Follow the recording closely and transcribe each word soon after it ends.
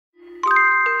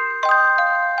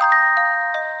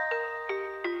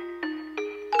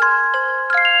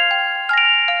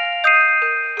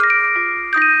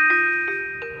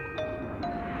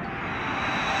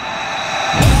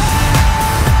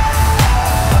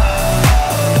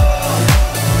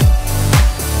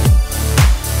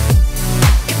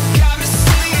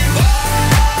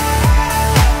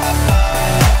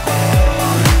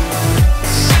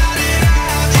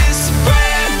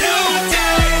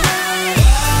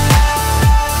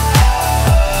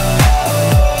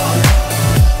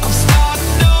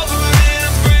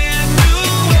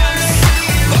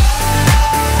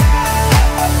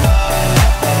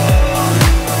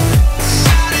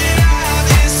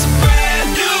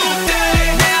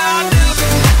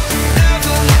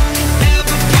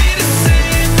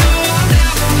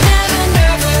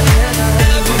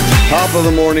Top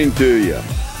of the morning to you.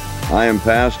 I am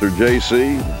Pastor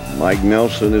J.C. Mike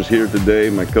Nelson is here today,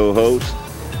 my co-host,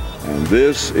 and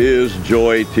this is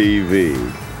Joy TV.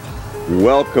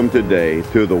 Welcome today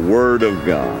to the Word of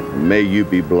God. May you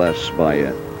be blessed by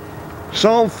it.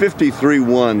 Psalm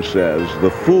 53:1 says,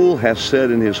 "The fool has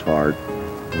said in his heart,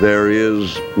 there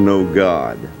is no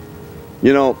God."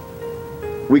 You know,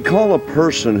 we call a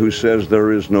person who says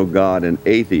there is no God an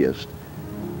atheist,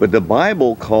 but the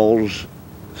Bible calls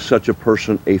such a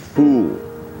person a fool,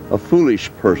 a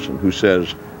foolish person who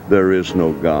says there is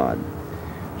no God.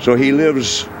 So he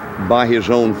lives by his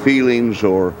own feelings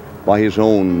or by his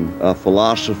own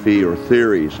philosophy or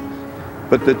theories.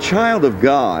 But the child of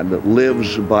God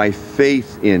lives by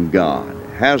faith in God,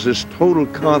 has this total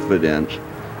confidence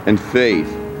and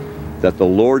faith that the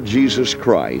Lord Jesus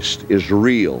Christ is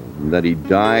real, and that he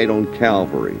died on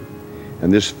Calvary.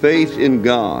 And this faith in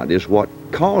God is what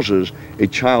causes a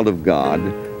child of God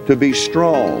to be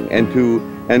strong and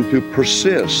to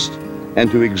persist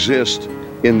and to exist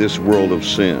in this world of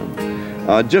sin.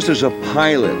 Just as a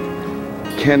pilot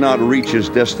cannot reach his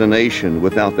destination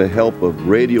without the help of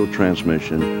radio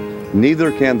transmission,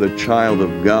 neither can the child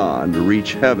of God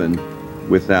reach heaven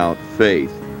without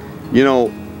faith. You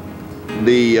know,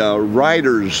 the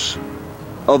writers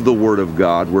of the Word of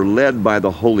God were led by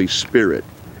the Holy Spirit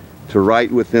to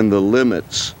write within the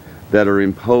limits that are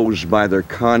imposed by their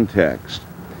context.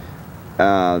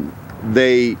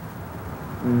 They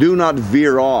do not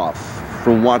veer off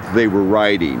from what they were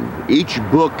writing. Each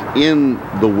book in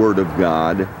the Word of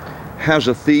God has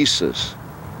a thesis,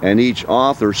 and each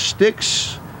author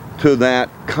sticks to that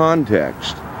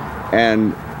context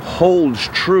and holds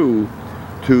true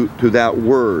to that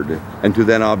word and to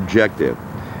that objective.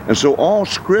 And so all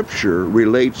Scripture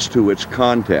relates to its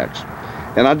context.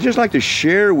 And I'd just like to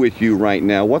share with you right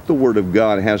now what the Word of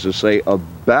God has to say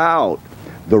about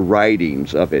the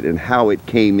writings of it and how it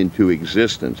came into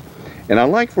existence. And I'd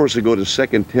like for us to go to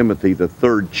 2 Timothy, the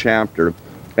 3rd chapter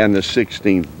and the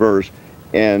 16th verse.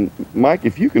 And Mike,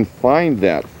 if you can find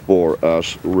that for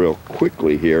us real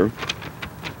quickly here,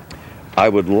 I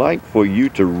would like for you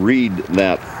to read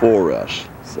that for us.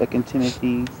 2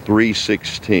 Timothy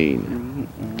 3:16. 3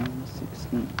 and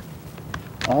 16.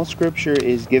 All Scripture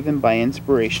is given by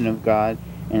inspiration of God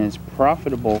and is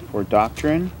profitable for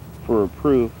doctrine, for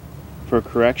reproof, for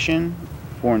correction,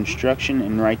 for instruction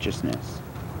in righteousness.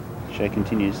 Should I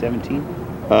continue to 17?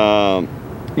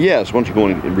 Yes, why don't you go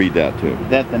and read that too.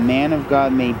 That the man of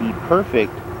God may be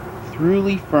perfect,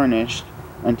 thoroughly furnished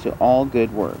unto all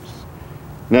good works.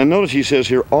 Now notice he says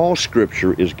here, all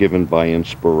Scripture is given by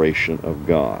inspiration of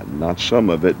God. Not some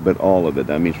of it, but all of it.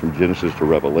 That means from Genesis to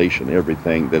Revelation,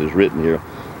 everything that is written here.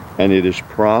 And it is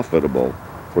profitable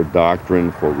for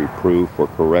doctrine, for reproof, for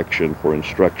correction, for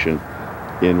instruction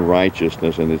in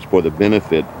righteousness. And it's for the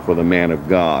benefit for the man of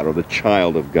God or the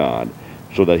child of God,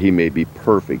 so that he may be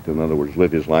perfect. In other words,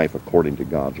 live his life according to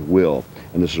God's will.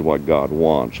 And this is what God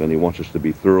wants. And he wants us to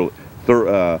be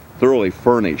thoroughly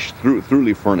furnished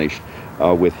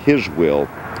with his will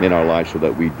in our life so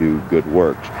that we do good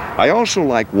works. I also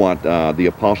like what the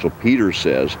Apostle Peter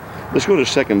says. Let's go to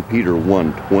 2 Peter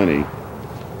 1:20,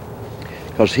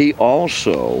 because he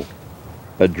also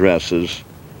addresses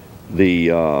the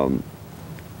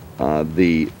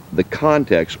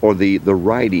context or the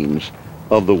writings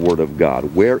of the Word of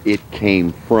God, where it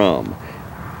came from.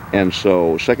 And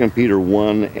so 2 Peter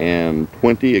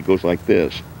 1:20, it goes like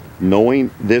this: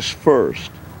 knowing this first,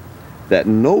 that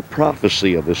no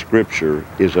prophecy of the Scripture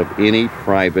is of any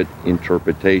private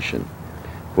interpretation.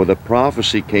 For the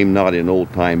prophecy came not in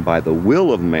old time by the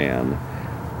will of man,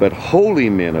 but holy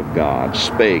men of God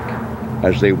spake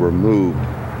as they were moved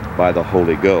by the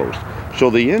Holy Ghost. So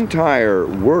the entire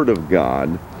Word of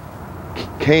God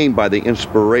came by the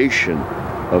inspiration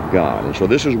of God. And so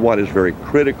this is what is very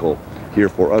critical here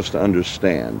for us to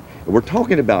understand. We're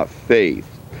talking about faith.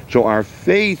 So our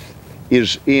faith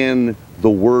is in the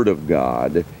Word of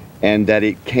God, and that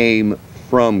it came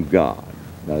from God.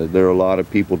 Now, there are a lot of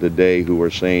people today who are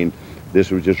saying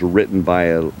this was just written by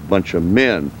a bunch of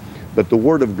men, but the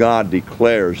Word of God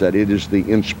declares that it is the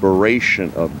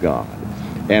inspiration of God,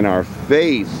 and our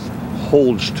faith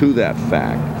holds to that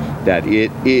fact that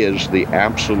it is the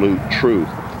absolute truth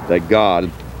that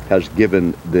God has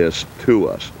given this to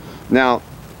us. Now,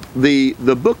 the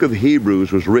book of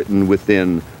Hebrews was written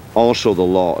within also the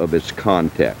law of its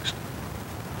context.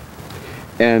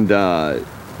 And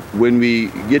when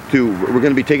we get to, we're going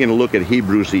to be taking a look at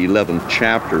Hebrews, the 11th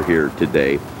chapter here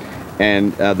today.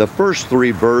 And the first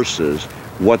 3 verses,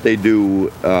 what they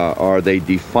do are they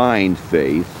define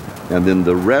faith. And then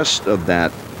the rest of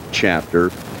that chapter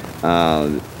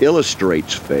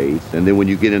illustrates faith. And then when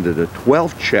you get into the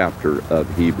 12th chapter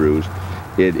of Hebrews,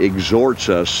 it exhorts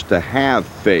us to have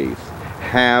faith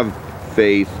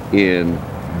in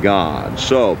God.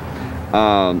 So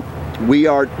we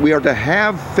are to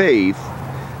have faith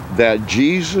that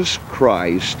Jesus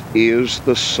Christ is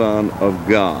the Son of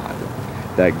God,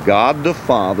 that God the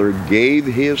Father gave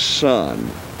His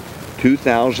Son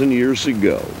 2,000 years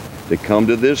ago to come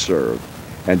to this earth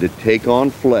and to take on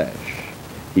flesh.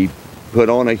 He put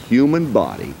on a human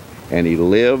body, and He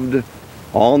lived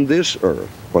on this earth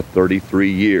for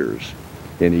 33 years,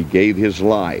 and He gave His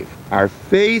life. Our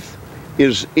faith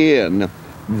is in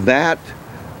that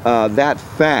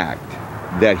fact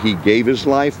that He gave His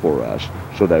life for us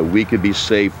so that we could be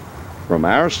saved from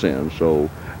our sins, so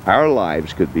our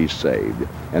lives could be saved,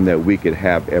 and that we could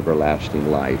have everlasting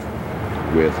life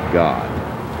with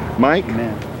God. Mike?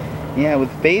 Amen. Yeah,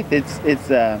 with faith, it's.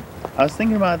 I was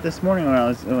thinking about it this morning when I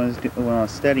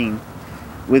was studying.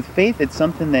 With faith, it's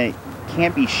something that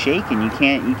can't be shaken. You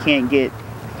can't get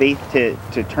faith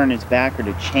to turn its back or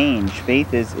to change.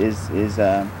 Faith is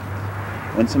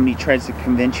when somebody tries to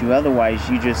convince you otherwise,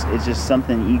 it's just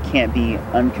something you can't be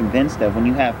unconvinced of. When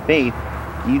you have faith,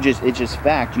 it's just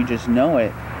fact. You just know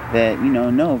it, that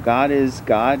no, God is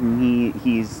God, and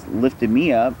He's lifted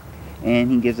me up, and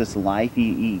He gives us life.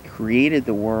 He created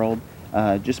the world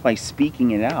just by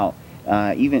speaking it out.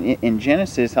 Even in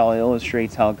Genesis, how it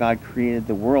illustrates how God created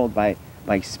the world by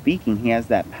speaking. He has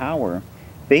that power.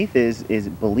 Faith is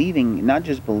believing, not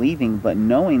just believing, but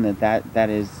knowing that's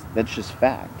just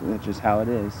fact. That's just how it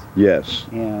is. Yes.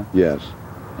 Yeah. Yes.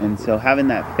 And so having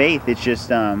that faith, it's just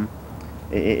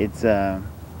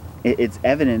it's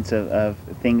evidence of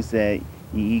things that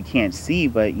you can't see,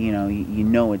 but you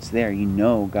know it's there. You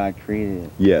know God created it.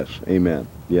 Yes. Amen.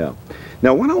 Yeah.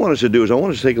 Now, what I want us to do is I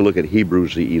want us to take a look at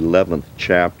Hebrews, the 11th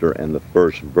chapter and the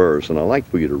first verse, and I'd like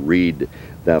for you to read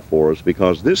that for us,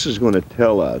 because this is going to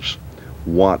tell us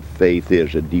what faith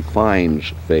is. It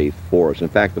defines faith for us. In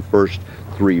fact, the first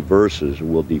 3 verses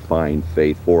will define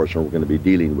faith for us, and we're going to be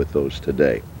dealing with those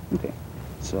today. Okay.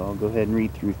 So I'll go ahead and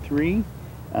read through 3.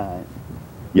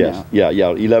 Yes. Yeah.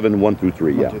 11, 1 through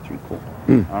 3. 1 through 3, cool.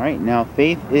 All right. Now,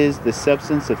 faith is the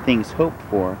substance of things hoped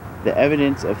for, the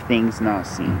evidence of things not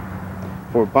seen.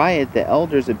 For by it the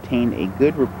elders obtained a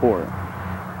good report.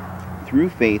 Through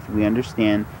faith we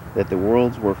understand that the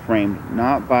worlds were framed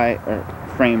by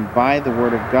the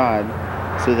word of God,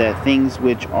 so that things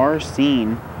which are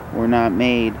seen were not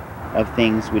made of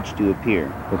things which do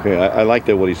appear. Okay, I like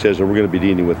that what he says, and we're going to be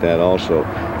dealing with that also.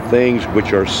 Things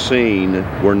which are seen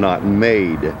were not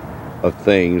made of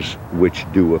things which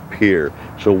do appear.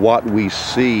 So what we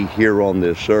see here on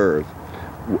this earth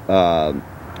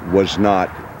was not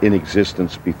in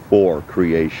existence before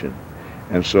creation.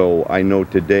 And so I know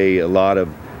today a lot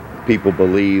of people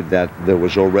believe that there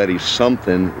was already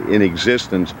something in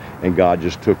existence, and God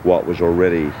just took what was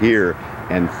already here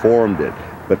and formed it.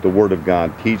 But the Word of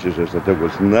God teaches us that there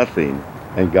was nothing,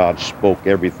 and God spoke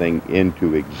everything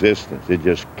into existence. It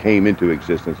just came into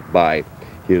existence by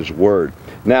His Word.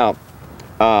 Now,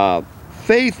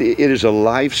 faith, it is a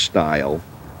lifestyle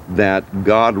that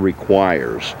God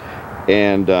requires.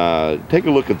 And take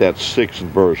a look at that 6th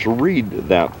verse. Read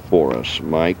that for us,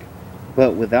 Mike.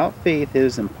 But without faith it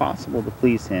is impossible to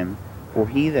please Him. For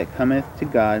he that cometh to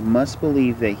God must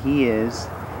believe that He is,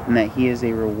 and that He is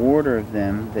a rewarder of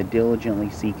them that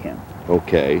diligently seek Him.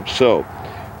 Okay, so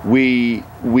we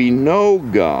know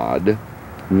God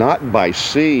not by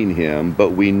seeing Him,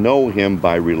 but we know Him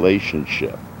by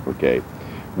relationship. Okay,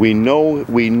 we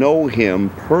know Him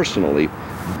personally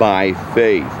by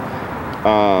faith.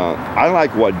 I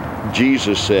like what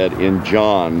Jesus said in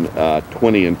John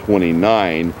 20 and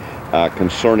 29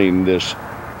 concerning this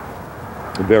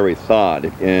very thought.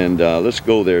 And let's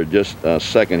go there just a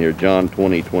second here, John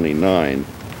 20, 29,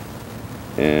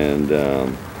 and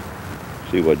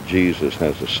see what Jesus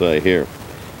has to say here.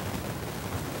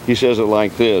 He says it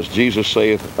like this: Jesus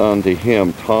saith unto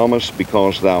him, Thomas,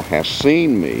 because thou hast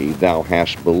seen me, thou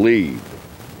hast believed.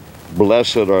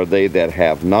 Blessed are they that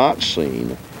have not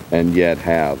seen, and yet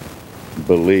have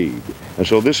believed. And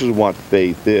so this is what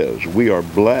faith is. We are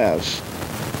blessed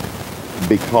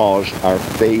because our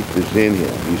faith is in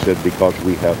Him. He said, because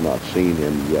we have not seen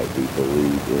Him, yet we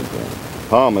believe in Him.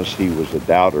 Thomas, he was a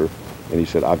doubter, and he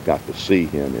said, I've got to see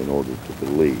Him in order to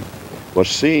believe. Well,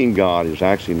 seeing God is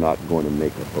actually not going to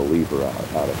make a believer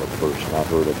out of a person. I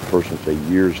heard a person say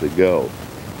years ago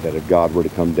that if God were to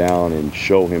come down and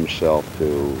show Himself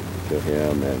to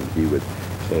him, and He would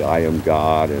say, I am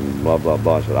God, and blah, blah,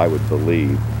 blah, I said, I would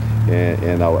believe.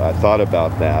 And I thought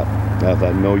about that, and I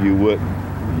thought, no, you wouldn't.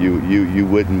 You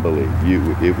wouldn't believe.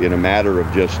 In a matter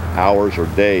of just hours or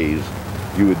days,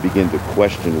 you would begin to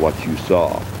question what you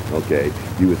saw. Okay,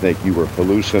 you would think you were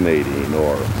hallucinating,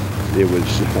 or it was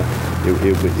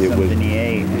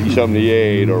something you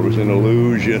ate, or it was an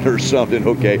illusion or something.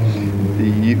 Okay,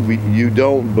 you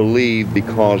don't believe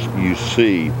because you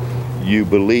see. You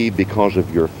believe because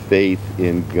of your faith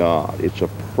in God. It's a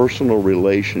personal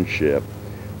relationship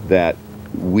that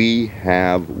we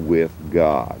have with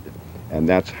God, and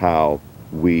that's how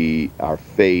our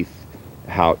faith,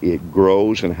 how it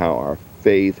grows, and how our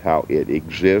faith, how it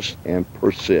exists and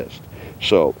persists.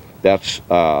 So that's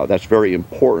very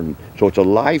important. So it's a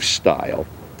lifestyle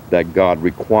that God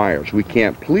requires. We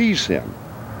can't please Him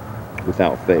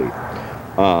without faith.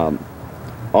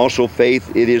 Also,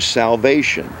 faith, it is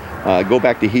salvation. Go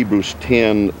back to Hebrews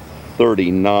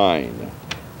 10:39,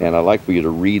 and I'd like for you to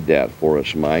read that for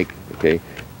us, Mike. Okay,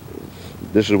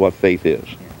 this is what faith is.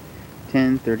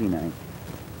 10:39.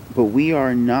 But we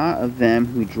are not of them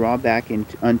who draw back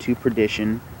unto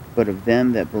perdition, but of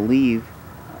them that believe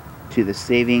to the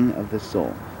saving of the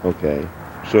soul. Okay,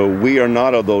 so we are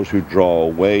not of those who draw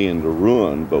away into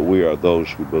ruin, but we are those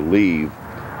who believe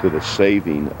to the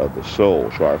saving of the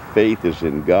soul. So our faith is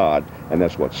in God, and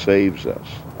that's what saves us.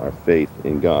 Our faith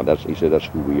in God. He said that's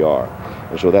who we are,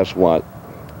 and so that's what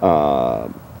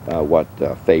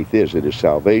faith is. It is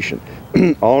salvation.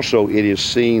 Also, it is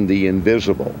seeing the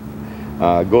invisible.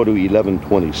 Go to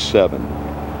 11:27.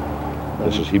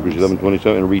 This is Hebrews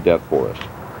 11:27, and read that for us.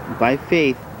 By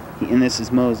faith, and this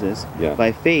is Moses. Yeah.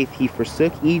 By faith he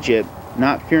forsook Egypt,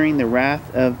 not fearing the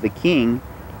wrath of the king,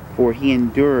 for he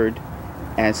endured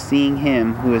as seeing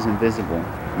him who is invisible.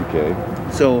 Okay.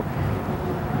 So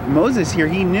Moses here,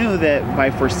 he knew that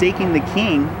by forsaking the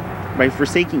king, by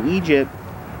forsaking Egypt,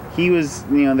 he was,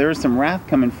 there was some wrath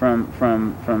coming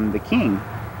from the king.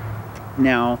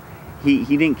 Now, he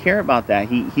didn't care about that.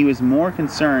 He was more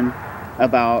concerned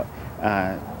about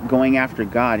going after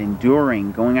God,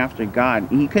 enduring, going after God.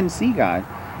 He couldn't see God.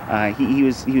 He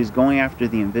was going after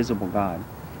the invisible God.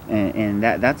 And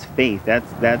that's faith.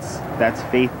 That's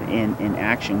faith in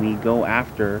action. We go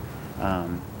after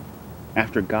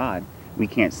God. We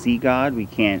can't see God. We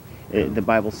can't. The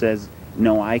Bible says,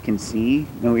 "No eye can see,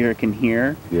 no ear can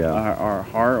hear." Yeah. Our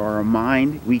heart or our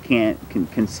mind, we can't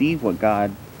conceive what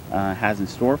God has in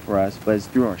store for us. But it's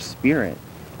through our spirit.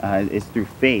 It's through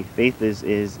faith. Faith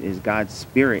is God's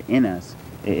spirit in us.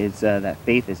 It's that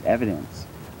faith is evidence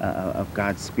of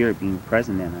God's spirit being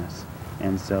present in us.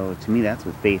 And so, to me, that's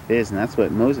what faith is, and that's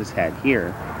what Moses had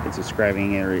here. It's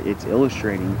describing, or it's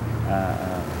illustrating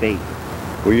faith.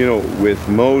 Well, with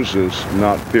Moses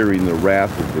not fearing the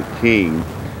wrath of the king,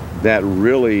 that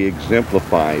really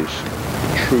exemplifies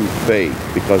true faith,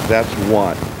 because that's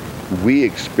what we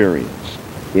experience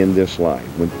in this life.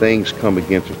 When things come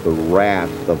against us, the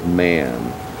wrath of man,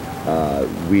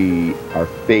 our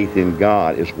faith in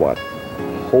God is what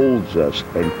holds us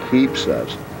and keeps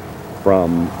us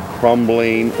from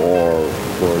crumbling or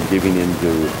giving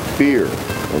into fear,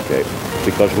 okay?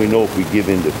 Because we know if we give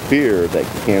into fear, that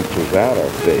cancels out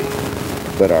our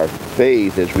faith. But our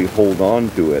faith, as we hold on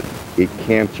to it, it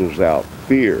cancels out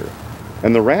fear.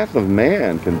 And the wrath of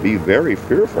man can be very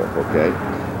fearful, okay?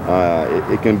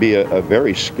 It can be a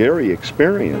very scary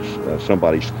experience.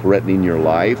 Somebody's threatening your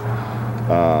life,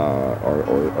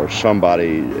 or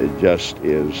somebody just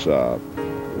is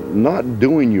not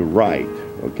doing you right,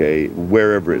 okay,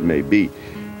 wherever it may be.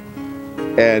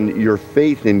 And your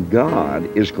faith in God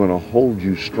is going to hold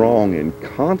you strong and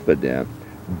confident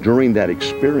during that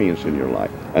experience in your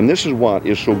life. And this is what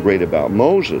is so great about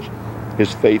Moses,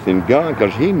 his faith in God,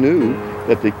 because he knew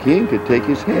that the king could take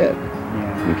his head,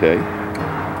 okay?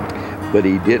 But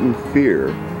he didn't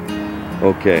fear,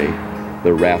 okay,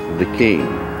 the wrath of the king.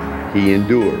 He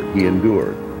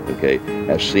endured, okay,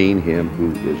 as seeing him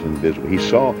who is invisible. He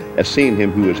saw as seeing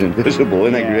him who is invisible.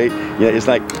 Isn't that great? Yeah, it's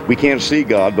like we can't see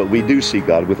God, but we do see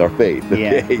God with our faith.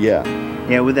 Okay?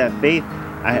 Yeah, with that faith,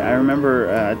 I remember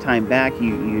a time back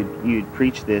you'd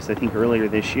preached this, I think earlier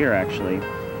this year actually.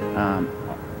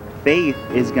 Faith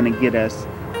is going to get us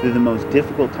through the most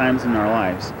difficult times in our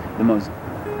lives.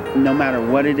 No matter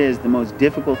what it is, the most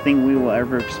difficult thing we will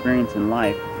ever experience in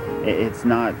life. It's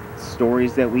not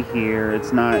stories that we hear.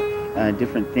 It's not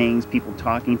different things, people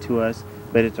talking to us,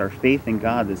 but it's our faith in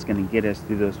God that's going to get us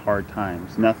through those hard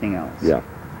times. Nothing else. Yeah.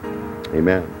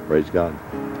 Amen. Praise God.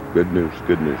 Good news.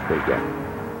 Praise God.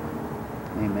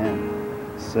 Amen.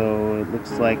 So it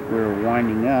looks like we're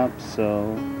winding up,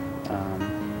 so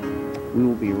we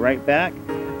will be right back,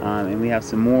 and we have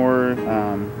some more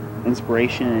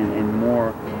inspiration and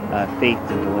more faith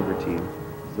to deliver to you.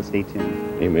 So stay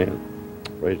tuned. Amen.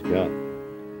 Praise God.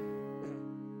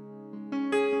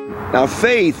 Now,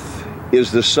 faith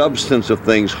is the substance of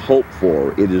things hoped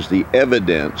for. It is the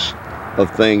evidence of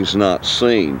things not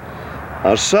seen.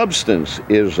 A substance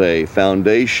is a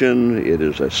foundation, it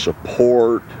is a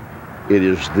support, it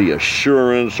is the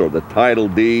assurance or the title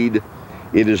deed,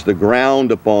 it is the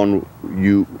ground upon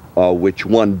which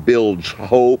one builds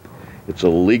hope. It's a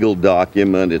legal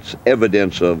document, it's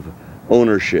evidence of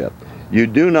ownership. You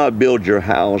do not build your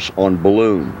house on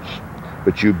balloons,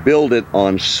 but you build it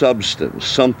on substance,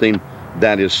 something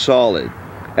that is solid.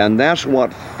 And that's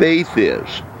what faith is.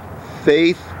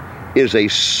 Faith is a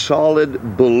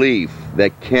solid belief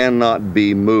that cannot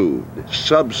be moved.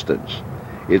 Substance.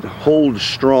 It holds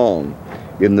strong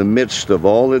in the midst of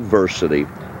all adversity,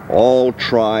 all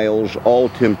trials, all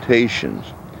temptations.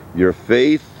 Your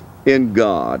faith in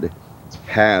God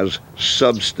has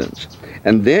substance.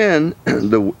 And then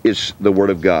the Word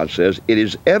of God says it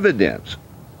is evidence.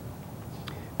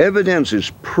 Evidence is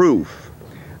proof.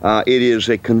 It is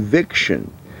a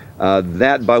conviction.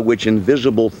 That by which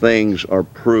invisible things are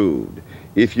proved.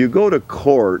 If you go to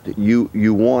court,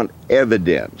 you want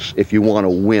evidence if you want to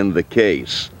win the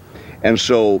case. And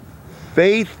so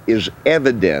faith is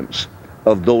evidence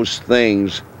of those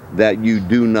things that you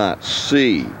do not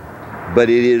see. But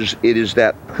it is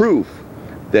that proof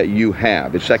that you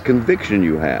have. It's that conviction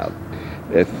you have.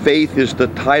 Faith is the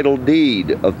title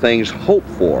deed of things hoped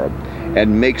for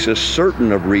and makes us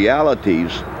certain of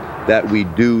realities that we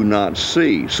do not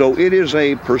see. So it is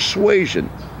a persuasion.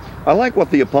 I like what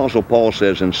the Apostle Paul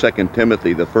says in 2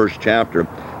 Timothy, the 1st chapter,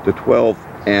 the 12th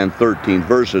and 13th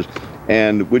verses.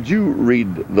 And would you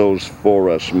read those for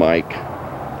us, Mike?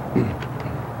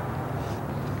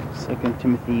 2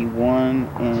 Timothy 1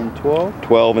 and 12?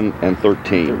 12 and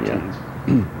 13.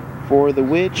 Yeah. For the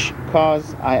which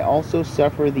cause I also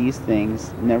suffer these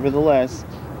things, nevertheless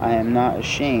I am not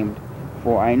ashamed,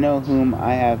 for I know whom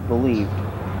I have believed,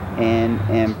 and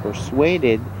am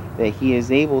persuaded that he is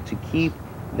able to keep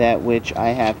that which I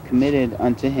have committed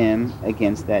unto him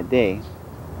against that day.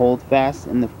 Hold fast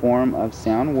in the form of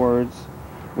sound words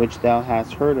which thou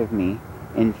hast heard of me,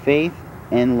 in faith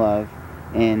and love,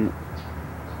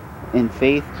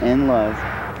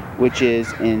 which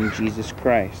is in Jesus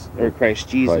Christ, or Christ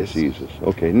Jesus. Christ Jesus.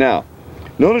 Okay, now,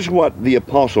 notice what the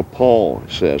Apostle Paul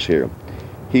says here.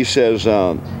 He says,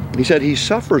 he said he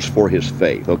suffers for his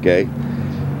faith, okay?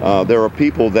 There are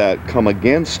people that come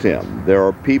against him. There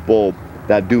are people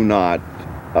that do not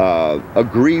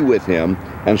agree with him,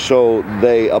 and so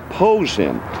they oppose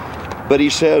him. But he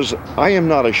says, I am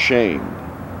not ashamed.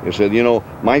 He said, you know,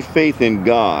 my faith in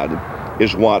God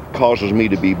is what causes me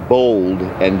to be bold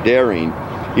and daring.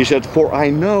 He said, for I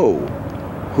know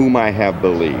whom I have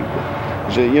believed.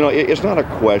 He said, you know, it's not a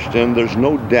question. There's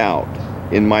no doubt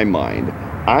in my mind.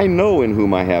 I know in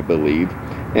whom I have believed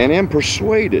and am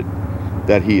persuaded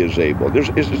that he is able.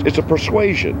 It's a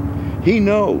persuasion. He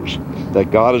knows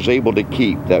that God is able to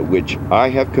keep that which I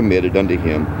have committed unto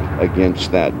him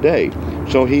against that day.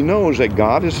 So he knows that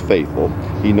God is faithful.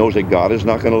 He knows that God is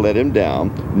not going to let him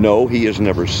down. No, he has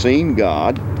never seen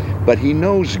God, but he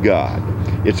knows God.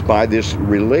 It's by this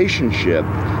relationship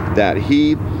that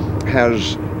he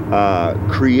has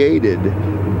created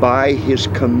by his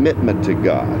commitment to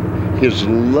God, his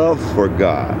love for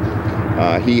God.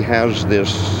 He has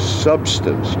this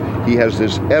substance, he has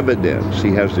this evidence,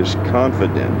 he has this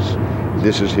confidence.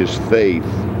 This is his faith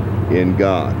in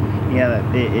God. Yeah,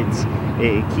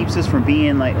 it keeps us from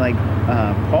being like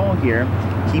Paul here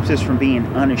keeps us from being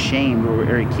unashamed,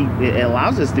 or it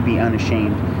allows us to be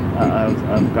unashamed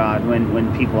of God.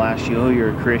 When people ask you, oh,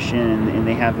 you're a Christian, and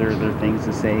they have their things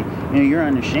to say, you know, you're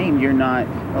unashamed. You're not,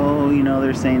 oh, you know,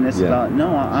 they're saying this about,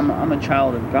 no, I'm a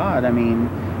child of God. I mean,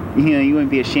 you know, you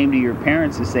wouldn't be ashamed of your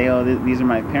parents to say, oh, these are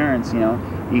my parents, you know.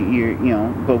 You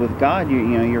know, but with God,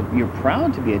 you're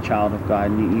proud to be a child of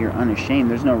God, and you're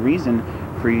unashamed. There's no reason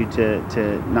for you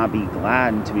to not be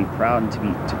glad and to be proud and to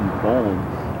be bold.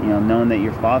 You know, knowing that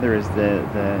your Father is the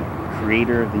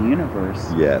creator of the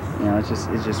universe. Yes. You know, it's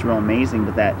just real amazing.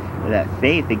 But that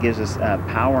faith, it gives us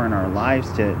power in our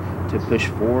lives to push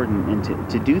forward and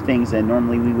to do things that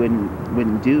normally we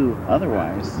wouldn't do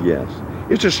otherwise. Yes.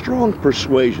 It's a strong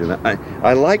persuasion.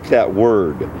 I like that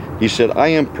word. He said, I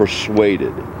am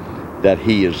persuaded that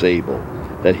he is able,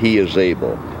 that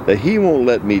he won't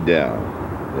let me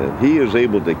down, that he is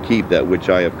able to keep that which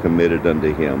I have committed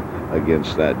unto him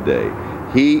against that day.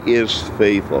 He is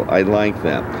faithful. I like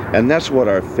that. And that's what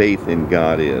our faith in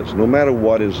God is. No matter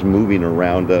what is moving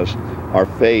around us, our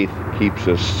faith keeps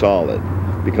us solid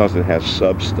because it has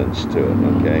substance to it,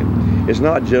 okay? It's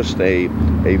not just a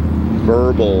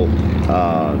verbal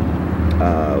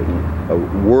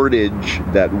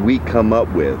wordage that we come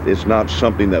up with. It's not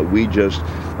something that we just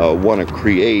want to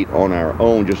create on our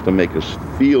own just to make us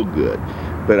feel good.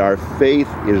 But our faith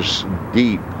is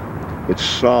deep. It's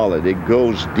solid. It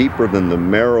goes deeper than the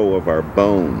marrow of our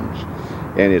bones.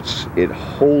 And it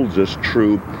holds us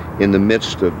true in the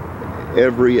midst of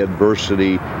every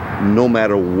adversity, no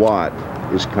matter what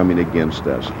is coming against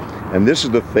us. And this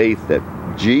is the faith that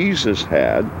Jesus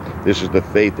had. This is the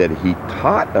faith that he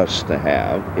taught us to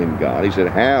have in God. He said,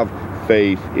 have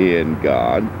faith in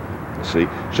God. See?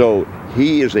 So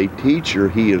he is a teacher.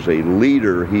 He is a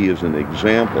leader. He is an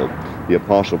example. The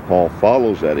Apostle Paul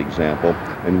follows that example,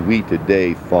 and we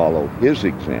today follow his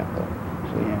example.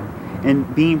 See? Yeah.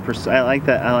 And being I like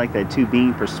that too,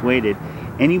 being persuaded.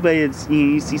 Anybody that's,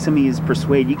 you see somebody is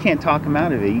persuaded, you can't talk them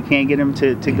out of it. You can't get them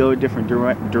to go a different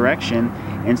direction.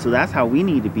 And so that's how we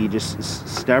need to be, just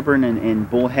stubborn and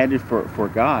bullheaded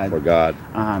for God. For God.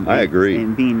 I agree.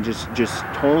 And being just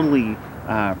totally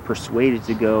persuaded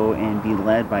to go and be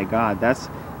led by God. That's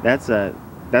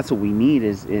what we need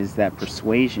is that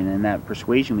persuasion, and that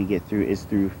persuasion we get through is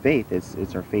through faith.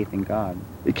 It's our faith in God.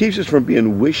 It keeps us from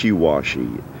being wishy-washy.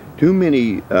 Too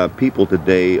many people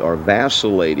today are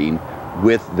vacillating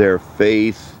with their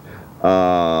faith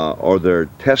or their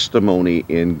testimony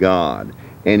in God,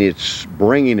 and it's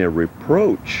bringing a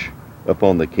reproach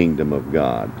upon the kingdom of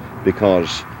God,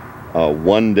 because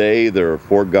one day they're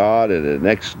for God and the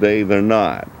next day they're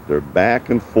not. They're back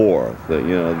and forth. They're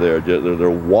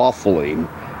waffling,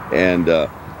 and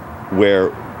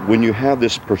when you have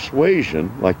this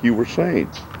persuasion, like you were saying,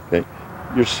 okay,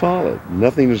 you're solid.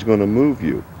 Nothing is going to move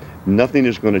you. Nothing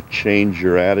is going to change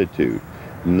your attitude.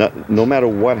 No matter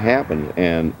what happens,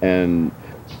 and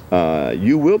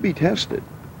you will be tested.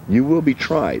 You will be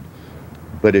tried.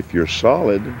 But if you're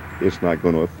solid, it's not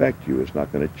going to affect you. It's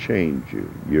not going to change you.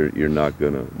 You're not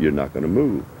going to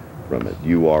move from it.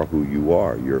 You are who you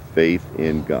are. Your faith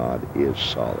in God is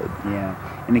solid.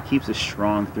 Yeah, and it keeps us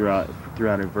strong throughout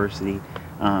adversity.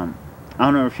 I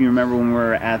don't know if you remember when we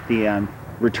were at the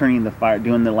returning the fire,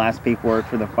 doing the last paperwork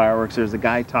for the fireworks. There's a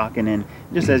guy talking, and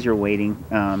just as you're waiting,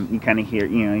 you kind of hear,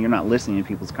 you're not listening to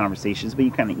people's conversations, but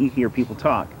you hear people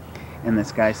talk. And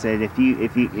this guy said,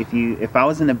 if I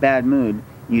was in a bad mood,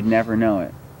 you'd never know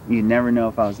it. You'd never know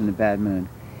if I was in a bad mood.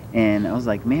 And I was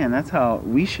like, man, that's how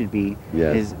we should be.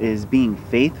 Yes. Is being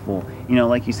faithful.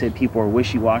 Like you said, people are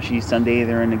wishy-washy. Someday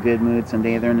they're in a good mood,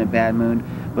 someday they're in a bad mood.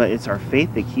 But it's our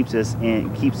faith that keeps us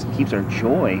in, keeps our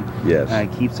joy. Yes.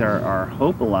 Keeps our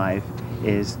hope alive,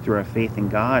 is through our faith in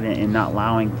God, and not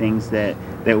allowing things that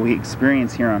we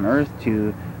experience here on earth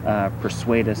to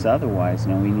persuade us otherwise.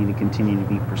 We need to continue to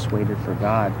be persuaded for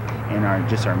God, and our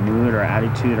mood, our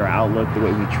attitude, our outlook, the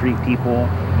way we treat people,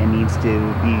 it needs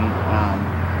to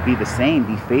be the same,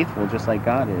 be faithful, just like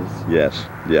God is. Yes,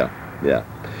 yeah.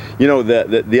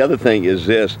 The other thing is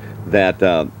this, that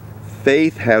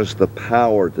faith has the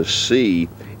power to see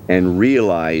and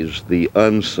realize the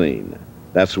unseen.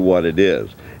 That's what it is.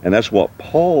 And that's what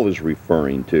Paul is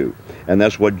referring to. And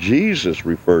that's what Jesus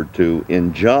referred to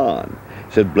in John.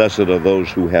 He said, blessed are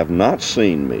those who have not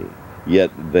seen me,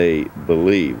 yet they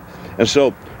believe. And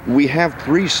so we have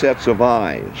three sets of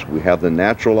eyes. We have the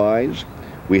natural eyes,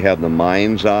 we have the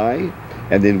mind's eye,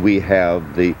 and then we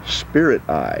have the spirit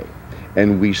eye.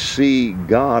 And we see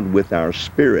God with our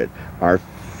spirit. Our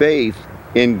faith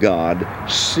in God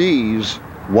sees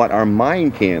what our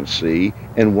mind can't see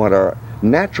and what our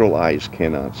natural eyes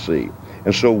cannot see.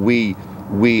 And so we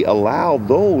allow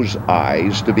those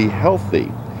eyes to be healthy,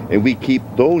 and we keep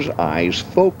those eyes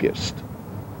focused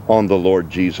on the Lord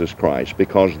Jesus Christ,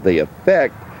 because they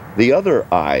affect the other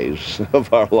eyes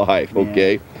of our life,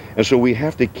 okay? Yeah. And so we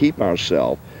have to keep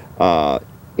ourselves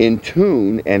in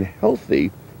tune and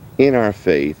healthy in our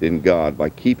faith in God by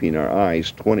keeping our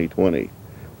eyes 20/20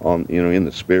 on, in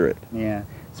the Spirit. Yeah,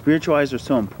 spiritual eyes are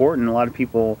so important. A lot of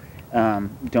people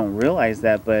don't realize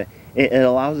that, but it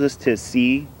allows us to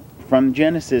see from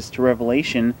Genesis to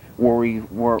Revelation where we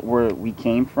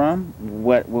came from,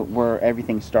 where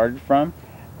everything started from.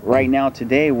 Right now,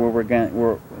 today, how we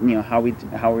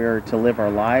are to live our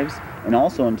lives, and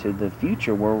also into the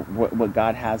future, where what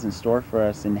God has in store for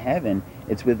us in heaven.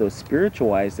 It's with those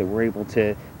spiritual eyes that we're able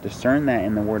to discern that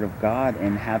in the Word of God,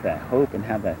 and have that hope and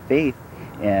have that faith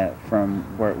from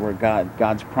where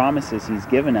God's promises He's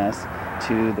given us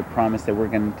to the promise that we're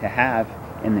going to have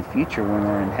in the future when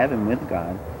we're in heaven with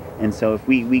God. And so if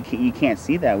you can't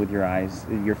see that with your eyes,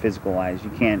 your physical eyes.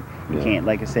 You can't,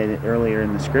 like I said earlier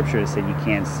in the scripture, it said you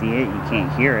can't see it, you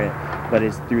can't hear it, but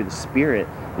it's through the Spirit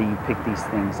that you pick these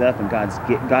things up. And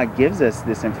God gives us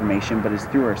this information, but it's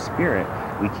through our spirit.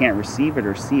 We can't receive it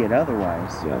or see it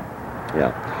otherwise. Yeah.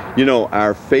 Yeah. You know,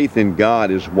 our faith in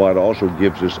God is what also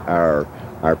gives us our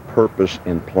purpose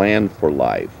and plan for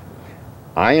life.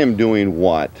 I am doing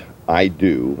what I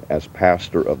do as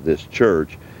pastor of this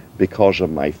church because of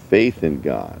my faith in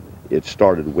God. It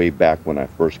started way back when I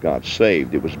first got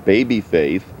saved. It was baby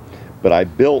faith, but I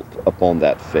built upon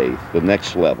that faith, the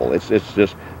next level. It's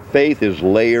just, faith is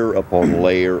layer upon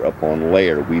layer upon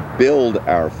layer. We build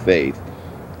our faith,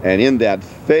 and in that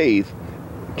faith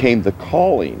came the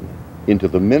calling into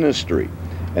the ministry.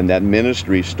 And that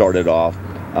ministry started off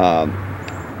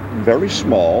very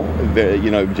small,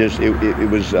 it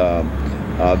was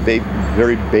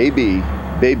very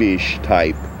babyish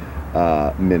type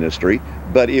ministry,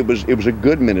 but it was a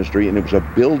good ministry, and it was a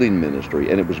building ministry,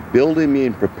 and it was building me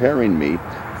and preparing me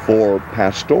for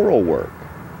pastoral work.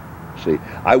 See,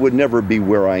 I would never be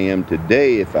where I am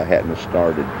today if I hadn't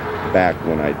started back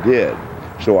when I did.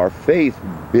 So our faith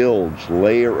builds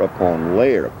layer upon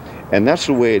layer, and that's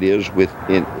the way it is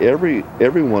within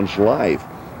everyone's life.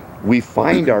 We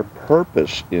find our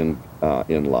purpose in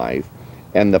life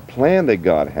and the plan that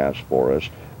God has for us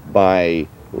by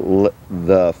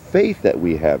the faith that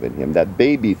we have in Him, that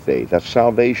baby faith, that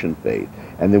salvation faith,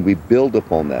 and then we build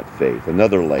upon that faith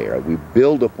another layer. We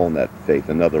build upon that faith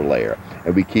another layer,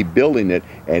 and we keep building it,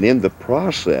 and in the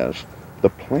process, the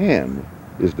plan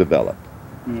is developed.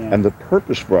 Yeah. And the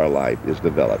purpose for our life is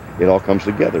developed. It all comes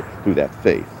together through that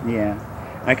faith. Yeah.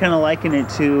 I kind of liken it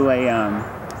to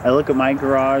I look at my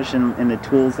garage and the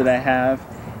tools that I have,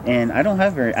 and I don't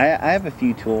have I have a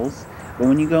few tools, but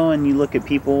when you go and you look at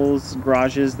people's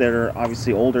garages that are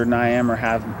obviously older than I am or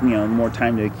have, more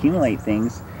time to accumulate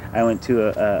things. I went to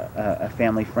a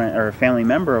family friend or a family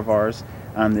member of ours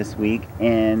this week,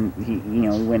 and he we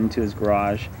went into his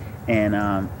garage, and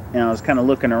I was kind of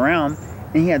looking around,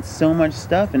 and he had so much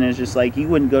stuff, and it was just like you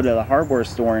wouldn't go to the hardware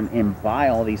store and buy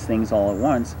all these things all at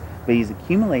once. But he's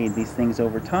accumulated these things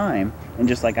over time, and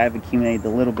just like I've accumulated the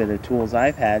little bit of tools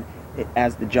I've had,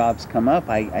 as the jobs come up,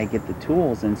 I get the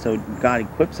tools, and so God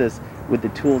equips us with the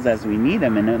tools as we need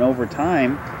them. And then over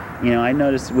time, I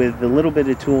noticed with the little bit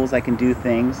of tools I can do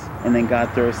things, and then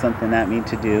God throws something at me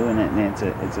to do, and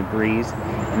it's a breeze,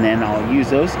 and then I'll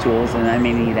use those tools, and I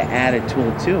may need to add a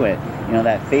tool to it.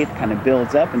 That faith kind of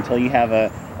builds up until you have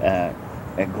a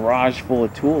garage full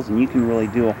of tools, and you can really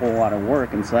do a whole lot of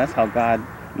work. And so that's how God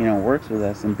works with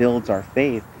us and builds our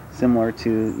faith, similar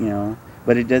to,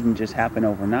 but it doesn't just happen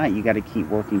overnight. You got to keep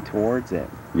working towards it.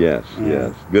 Yes,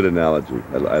 yes. Good analogy.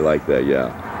 I like that, yeah.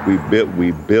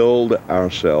 We build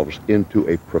ourselves into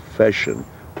a profession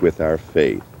with our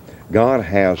faith. God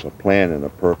has a plan and a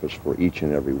purpose for each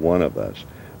and every one of us,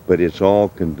 but it's all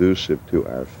conducive to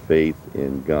our faith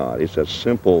in God. It's a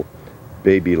simple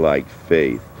baby-like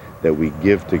faith that we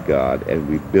give to God, and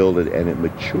we build it, and it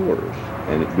matures,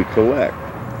 and we collect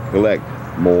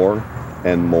more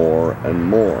and more and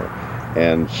more,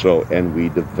 and we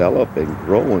develop and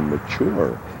grow and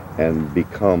mature and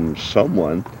become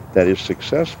someone that is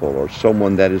successful or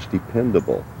someone that is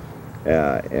dependable,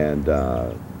 and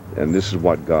this is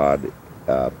what God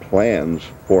plans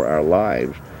for our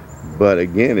lives. But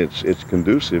again, it's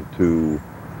conducive to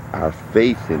our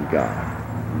faith in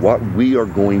God, what we are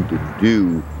going to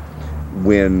do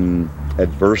when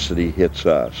adversity hits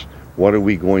us. What are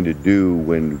we going to do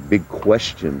when big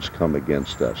questions come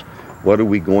against us? What are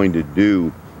we going to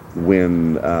do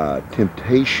when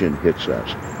temptation hits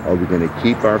us? Are we going to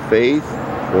keep our faith,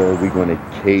 or are we going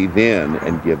to cave in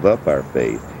and give up our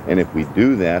faith? And if we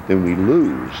do that, then we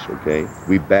lose, okay?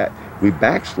 We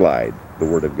backslide, the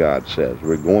Word of God says.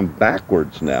 We're going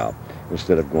backwards now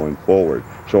instead of going forward.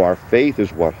 So our faith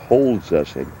is what holds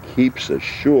us and keeps us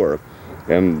sure.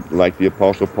 And like the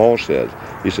Apostle Paul says,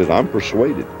 he says, I'm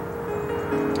persuaded.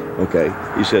 Okay,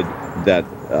 he said that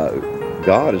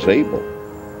God is able.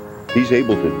 He's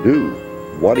able to do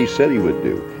what He said He would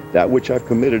do. That which I've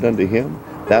committed unto Him,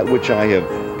 that which I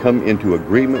have come into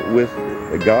agreement with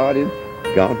God in,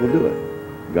 God will do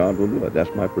it. God will do it.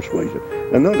 That's my persuasion.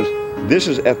 Now notice, this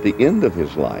is at the end of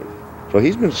his life. So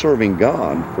he's been serving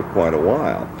God for quite a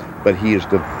while, but he has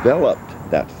developed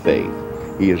that faith.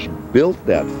 He has built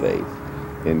that faith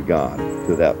in God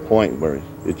to that point where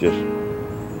it just,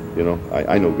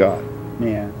 I know God.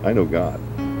 Yeah. I know God.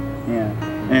 Yeah.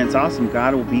 And it's awesome.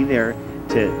 God will be there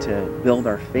to build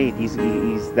our faith. He's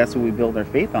that's what we build our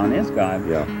faith on, is God.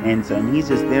 Yeah. And he's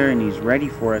just there, and he's ready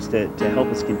for us to help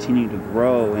us continue to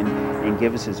grow and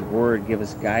give us his word, give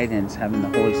us guidance, having the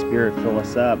Holy Spirit fill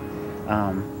us up.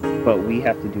 But we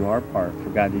have to do our part for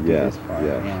God to do his part.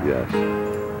 Yes.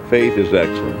 Faith is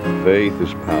excellent. Faith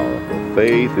is powerful.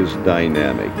 Faith is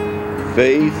dynamic.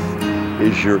 Faith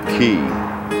is your key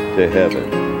to heaven.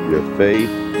 Your faith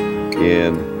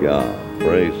in God.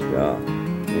 Praise God.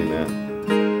 Amen.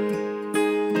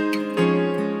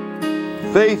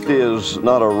 Faith is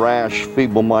not a rash,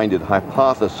 feeble-minded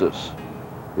hypothesis.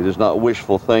 It is not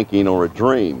wishful thinking or a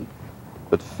dream.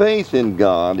 But faith in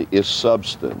God is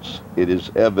substance. It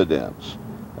is evidence.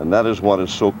 And that is what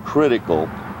is so critical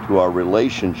to our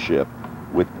relationship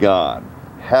with God.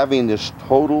 Having this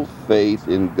total faith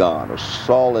in God, a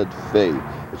solid faith.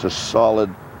 It's a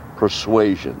solid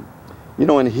persuasion. You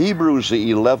know, in Hebrews,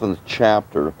 the 11th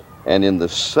chapter, and in the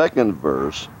 2nd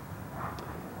verse,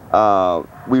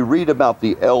 we read about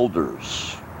the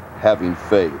elders having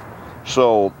faith.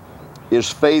 So, is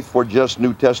faith for just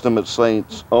New Testament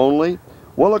saints only?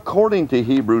 Well, according to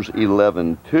Hebrews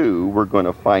 11:2, we're going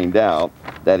to find out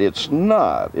that it's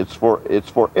not. It's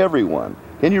for everyone.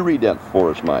 Can you read that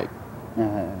for us, Mike?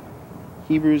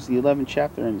 Hebrews, the 11th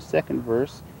chapter and the 2nd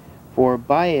verse. For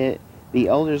by it the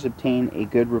elders obtain a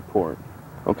good report.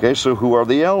 Okay, so who are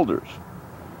the elders?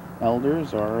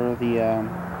 Elders are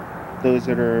those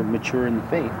that are mature in the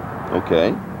faith.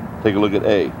 Okay, take a look at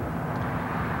A.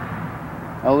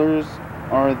 Elders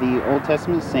are the Old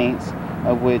Testament saints,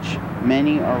 of which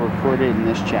many are recorded in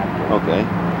this chapter. Okay,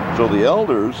 so the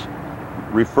elders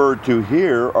referred to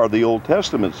here are the Old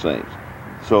Testament saints.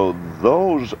 So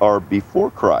those are before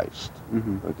Christ.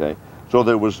 Okay, so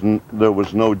there was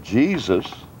no Jesus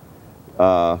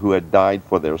who had died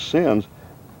for their sins,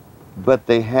 but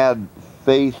they had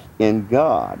faith in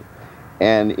God.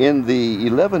 And in the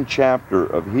 11th chapter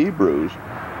of Hebrews,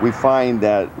 we find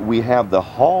that we have the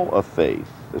Hall of Faith.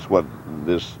 That's what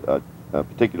this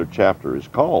particular chapter is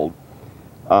called,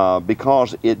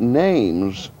 because it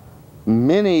names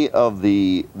many of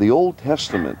the Old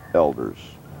Testament elders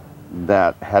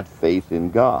that had faith in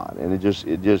God, and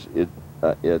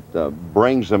it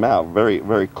brings them out very,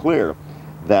 very clear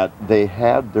that they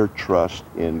had their trust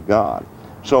in God.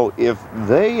 So if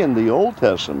they in the Old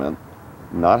Testament,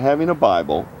 not having a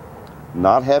Bible,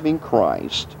 not having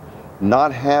Christ,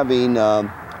 not having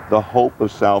the hope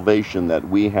of salvation that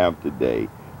we have today,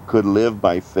 could live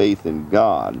by faith in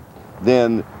God,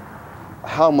 then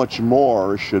how much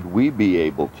more should we be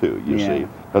able to, you see?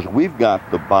 Because we've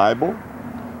got the Bible,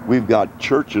 we've got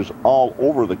churches all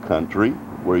over the country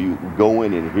where you go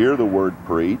in and hear the word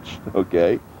preached,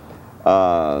 okay?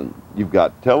 You've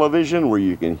got television where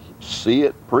you can see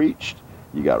it preached.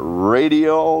 You got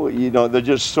radio, you know, there's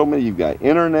just so many. You've got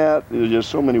internet, there's just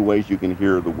so many ways you can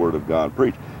hear the Word of God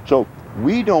preached. So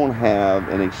we don't have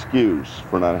an excuse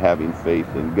for not having faith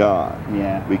in God.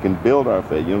 Yeah. We can build our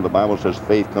faith. You know, the Bible says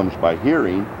faith comes by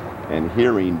hearing, and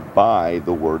hearing by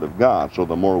the Word of God. So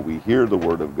the more we hear the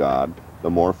Word of God, the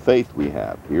more faith we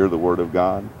have. Hear the Word of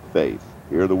God, faith.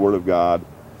 Hear the Word of God,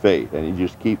 faith. And you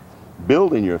just keep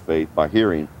building your faith by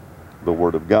hearing the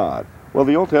Word of God. Well,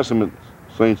 the Old Testament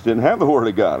saints didn't have the Word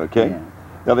of God, okay? Yeah.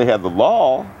 Now they had the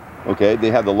law, okay?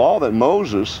 They had the law that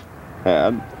Moses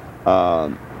had,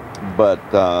 but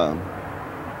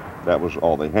that was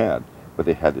all they had. But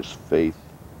they had this faith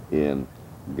in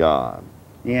God.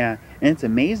 Yeah, and it's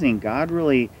amazing. God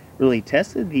really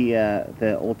tested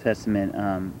the Old Testament,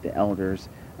 the elders.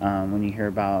 When you hear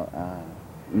about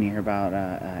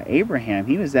Abraham,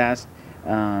 he was asked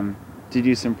to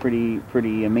do some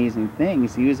pretty amazing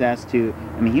things. He was asked to.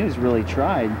 I mean, he was really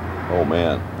tried. Oh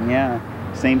man. Yeah.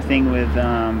 Same thing with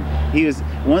he was.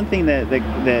 One thing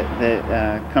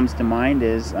that comes to mind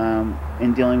is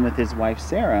in dealing with his wife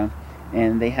Sarah,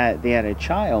 and they had a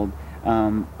child,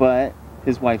 but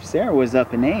his wife Sarah was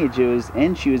up in age.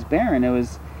 And she was barren.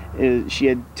 She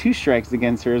had 2 strikes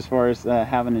against her as far as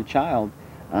having a child.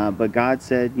 But God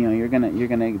said, you know, you're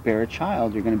gonna bear a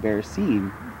child. You're gonna bear a seed.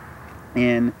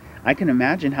 And I can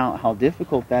imagine how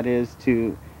difficult that is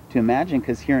to imagine,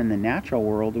 because here in the natural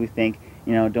world we think,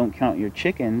 you know, don't count your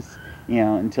chickens, you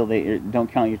know,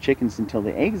 don't count your chickens until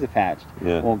the eggs have hatched.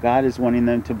 Yeah. Well, God is wanting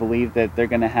them to believe that they're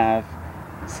going to have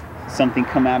something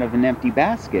come out of an empty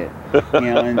basket, you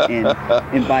know,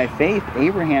 and by faith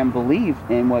Abraham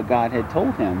believed in what God had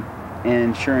told him,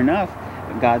 and sure enough,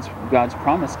 God's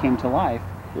promise came to life.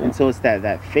 Yeah. And so it's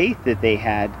that faith that they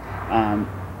had.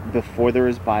 Before there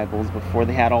was Bibles, before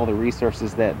they had all the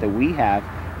resources that we have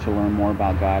to learn more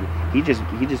about God, he just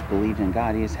believed in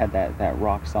God. He just had that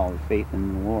rock solid faith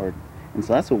in the Lord. And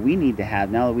so that's what we need to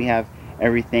have. Now that we have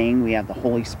everything, we have the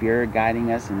Holy Spirit guiding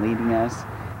us and leading us.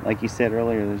 Like you said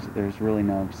earlier, there's really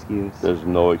no excuse. There's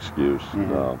no excuse. Yeah.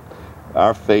 No.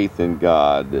 Our faith in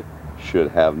God should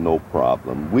have no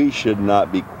problem. We should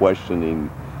not be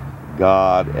questioning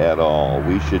God at all.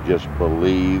 We should just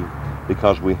believe,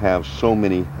 because we have so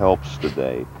many helps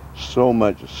today, so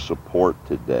much support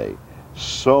today,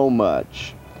 so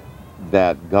much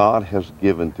that God has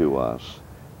given to us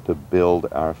to build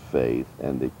our faith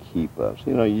and to keep us.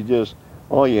 You know,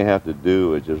 all you have to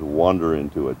do is just wander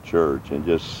into a church and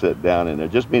just sit down in there,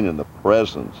 just being in the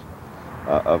presence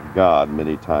of God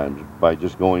many times by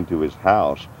just going to his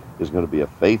house is going to be a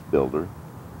faith builder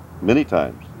many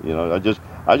times. You know,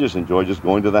 I just enjoy just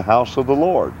going to the house of the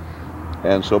Lord.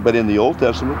 And so, but in the Old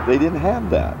Testament, they didn't have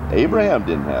that. Abraham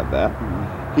didn't have that.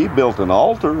 He built an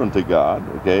altar unto God,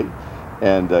 okay,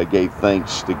 and gave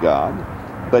thanks to God.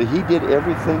 But he did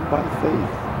everything by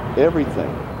faith, everything.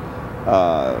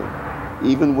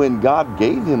 Even when God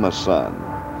gave him a son,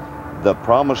 the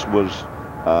promise was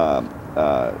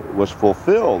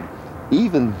fulfilled.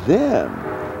 Even then,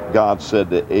 God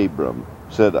said to Abram,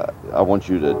 I want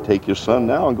you to take your son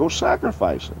now and go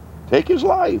sacrifice him. Take his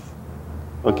life,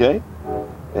 okay?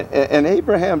 And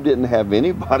Abraham didn't have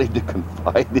anybody to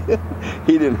confide in.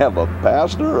 He didn't have a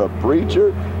pastor, a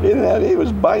preacher. He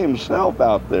was by himself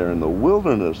out there in the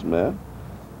wilderness, man.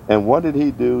 And what did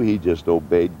he do? He just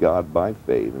obeyed God by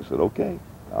faith and said, okay,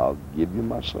 I'll give you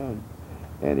my son.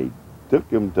 And he took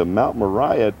him to Mount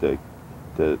Moriah to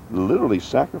literally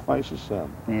sacrifice his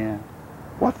son. Yeah.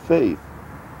 What faith.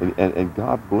 And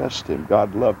God blessed him.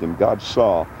 God loved him. God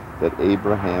saw that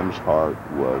Abraham's heart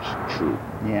was true.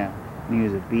 Yeah. He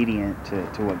was obedient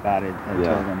to what God had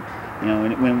told him. You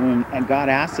know, when God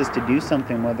asks us to do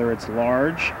something, whether it's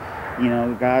large, you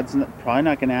know, God's probably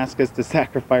not going to ask us to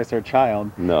sacrifice our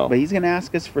child. No. But he's going to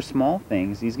ask us for small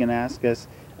things. He's going to ask us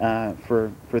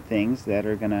for things that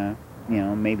are going to, you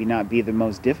know, maybe not be the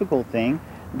most difficult thing,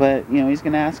 but, you know, he's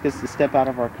going to ask us to step out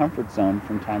of our comfort zone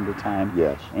from time to time.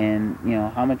 Yes. And, you know,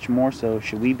 how much more so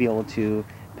should we be able to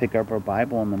pick up our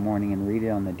Bible in the morning and read it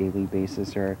on a daily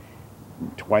basis, or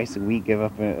twice a week give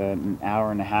up an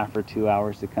hour and a half or 2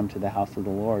 hours to come to the house of the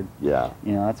Lord. Yeah.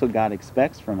 You know, that's what God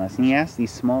expects from us. And he asks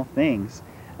these small things.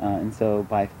 And so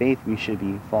by faith, we should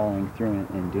be following through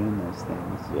and doing those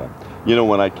things. Yeah. You know,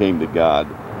 when I came to God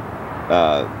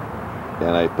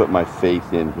and I put my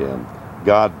faith in him,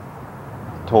 God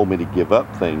told me to give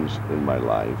up things in my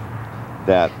life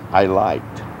that I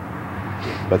liked.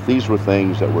 But these were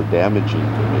things that were damaging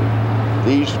to me.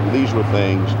 These were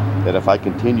things that if I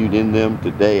continued in them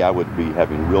today, I would be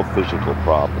having real physical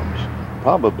problems.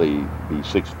 Probably be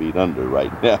 6 feet under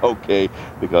right now, okay?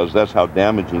 Because that's how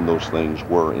damaging those things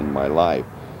were in my life.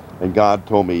 And God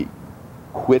told me,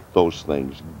 quit those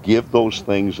things, give those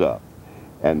things up,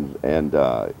 and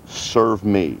serve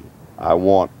me. I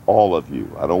want all of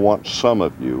you. I don't want some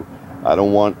of you. I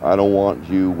don't want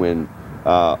you when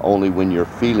only when you're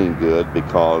feeling good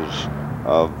because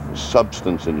of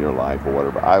substance in your life or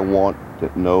whatever. I want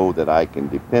to know that I can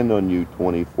depend on you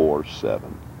 24/7.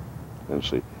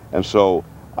 And so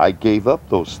I gave up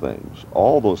those things,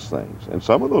 all those things, and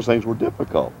some of those things were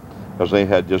difficult because they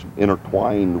had just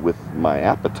intertwined with my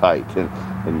appetite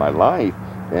in my life.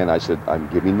 And I said, I'm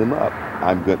giving them up.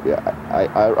 I'm good.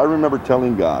 I remember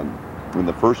telling God in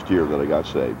the first year that I got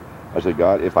saved, I said,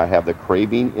 God, if I have the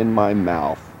craving in my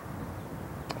mouth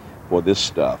for this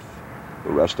stuff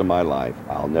the rest of my life,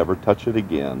 I'll never touch it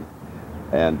again,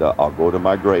 and I'll go to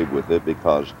my grave with it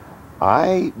because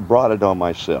I brought it on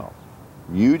myself.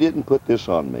 You didn't put this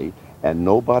on me, and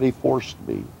nobody forced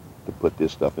me to put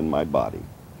this stuff in my body.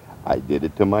 I did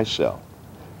it to myself.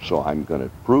 So I'm going to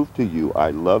prove to you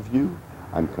I love you.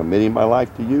 I'm committing my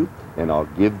life to you, and I'll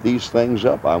give these things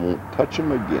up. I won't touch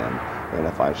them again. And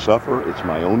if I suffer, it's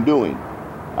my own doing.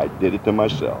 I did it to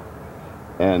myself.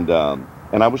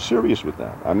 And I was serious with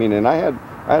that. I mean, and I had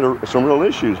some real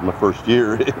issues my first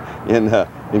year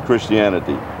in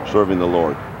Christianity, serving the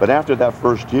Lord. But after that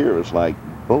first year, it's like,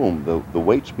 boom, the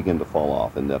weights begin to fall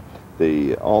off, and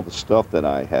all the stuff that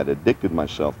I had addicted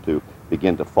myself to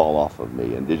began to fall off of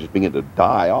me, and they just began to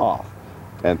die off,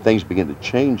 and things began to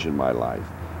change in my life,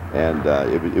 and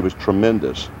it was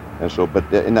tremendous. And so,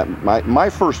 but in that my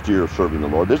first year of serving the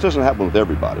Lord, this doesn't happen with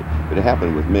everybody, but it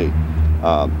happened with me.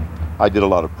 I did a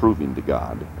lot of proving to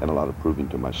God and a lot of proving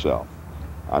to myself.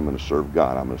 I'm going to serve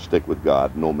God. I'm going to stick with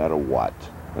God no matter what.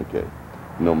 Okay,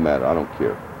 no matter. I don't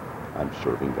care. I'm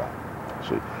serving God.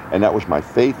 See, and that was my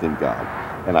faith in God,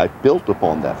 and I built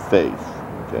upon that faith.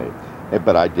 Okay,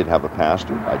 but I did have a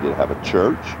pastor. I did have a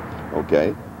church.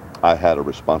 Okay, I had a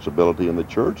responsibility in the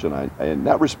church, and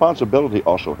that responsibility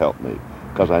also helped me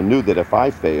because I knew that if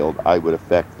I failed, I would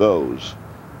affect those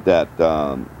that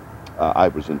I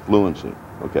was influencing.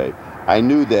 Okay, I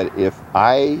knew that if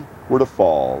I were to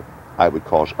fall, I would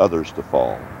cause others to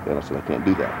fall, and I said, I can't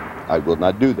do that. I will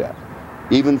not do that.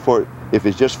 Even if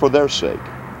it's just for their sake,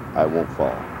 I won't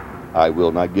fall. I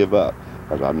will not give up,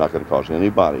 because I'm not going to cause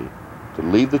anybody to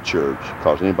leave the church,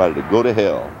 cause anybody to go to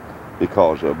hell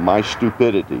because of my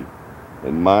stupidity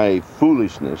and my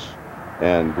foolishness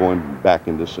and going back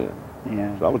into sin.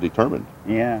 Yeah. So I was determined.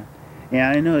 Yeah.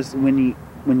 Yeah, I know it's when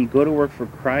you go to work for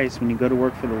Christ, when you go to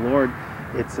work for the Lord,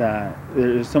 it's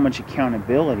there's so much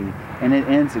accountability, and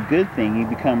it's a good thing. You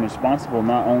become responsible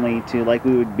not only to, like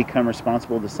we would become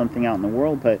responsible to something out in the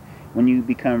world, but when you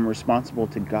become responsible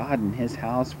to God and His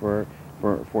house for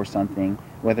something,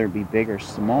 whether it be big or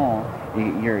small,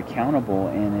 you're accountable,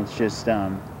 and it's just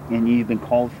and you've been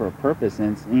called for a purpose,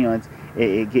 and it's,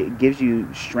 it gives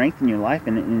you strength in your life,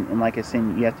 and like I said,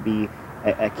 you have to be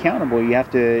accountable. You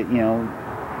have to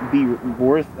be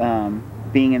worth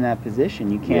being in that position.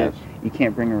 You can't you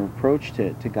can't bring a reproach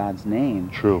to God's name.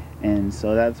 True. And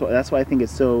so that's why I think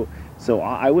it's so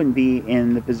I wouldn't be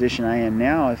in the position I am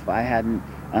now if I hadn't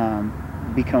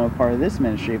become a part of this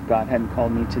ministry, if God hadn't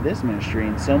called me to this ministry.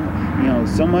 And so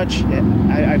much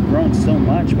I've grown so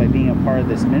much by being a part of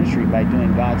this ministry, by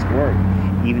doing God's work,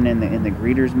 even in the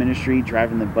greeters ministry,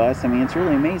 driving the bus. I mean, it's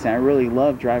really amazing. I really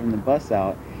love driving the bus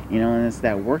out, and it's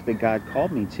that work that God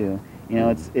called me to.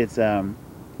 It's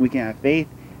we can have faith,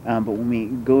 but when we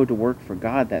go to work for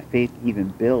God, that faith even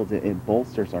builds. It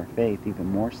bolsters our faith even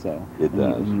more so. It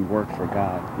does. When you work for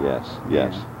God.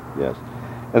 Yes.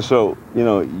 And so,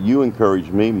 you encourage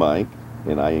me, Mike,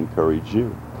 and I encourage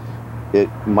you.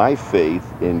 My faith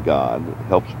in God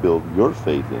helps build your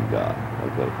faith in God.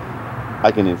 Okay,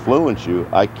 I can influence you.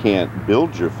 I can't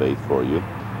build your faith for you,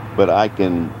 but I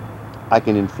can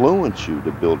influence you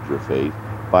to build your faith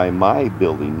by my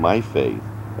building my faith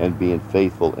and being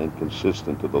faithful and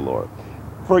consistent to the Lord.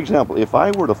 For example, if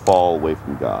I were to fall away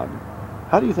from God,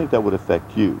 how do you think that would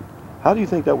affect you? How do you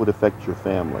think that would affect your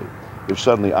family? If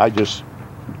suddenly I just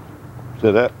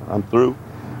said, I'm through,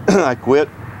 I quit,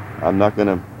 I'm not going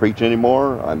to preach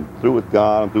anymore, I'm through with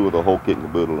God, I'm through with the whole kit and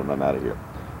caboodle, and I'm out of here.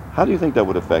 How do you think that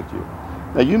would affect you?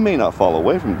 Now, you may not fall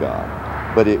away from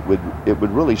God, but it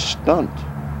would really stunt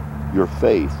your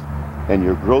faith and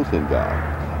your growth in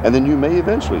God. And then you may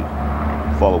eventually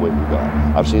fall away from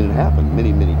God. I've seen it happen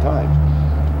many, many times.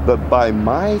 But by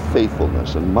my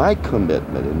faithfulness and my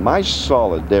commitment and my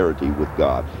solidarity with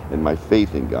God and my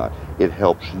faith in God, it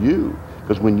helps you.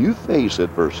 Because when you face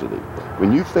adversity,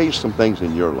 when you face some things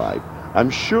in your life,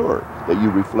 I'm sure that you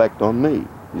reflect on me.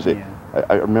 You say,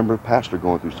 I remember Pastor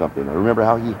going through something. I remember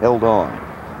how he held on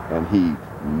and he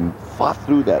fought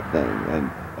through that thing,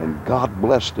 and God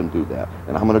blessed him through that.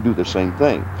 And I'm going to do the same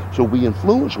thing. So we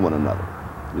influence one another,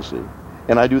 you see.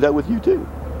 And I do that with you too,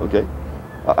 okay?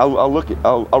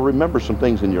 I'll remember some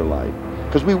things in your life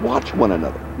because we watch one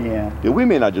another. Yeah. We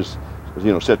may not just,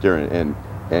 sit there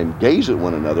and gaze at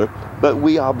one another, but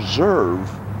we observe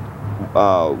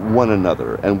one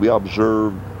another, and we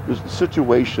observe the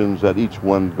situations that each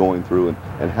one going through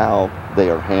and how they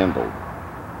are handled.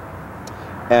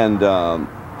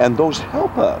 And those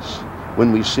help us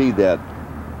when we see that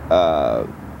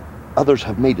others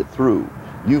have made it through.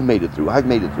 You've made it through. I've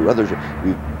made it through. Others,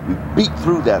 we beat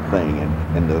through that thing,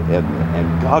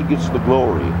 and God gets the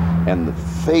glory, and the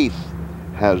faith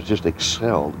has just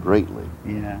excelled greatly.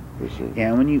 Yeah. You see?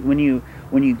 Yeah. When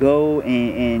you go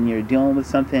and you're dealing with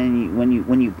something,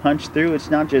 when you punch through,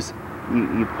 it's not just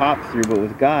you pop through, but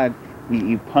with God,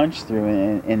 you punch through,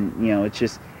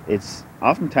 and it's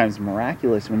oftentimes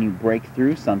miraculous when you break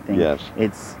through something. Yes.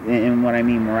 And when I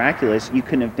mean miraculous, you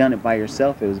couldn't have done it by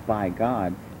yourself. It was by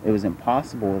God. It was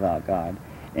impossible without God.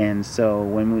 And so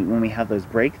when we have those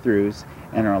breakthroughs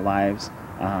in our lives,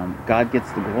 God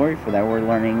gets the glory for that. We're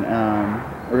learning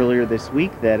earlier this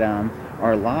week that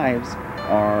our lives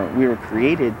we were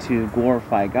created to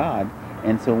glorify God.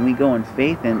 And so when we go in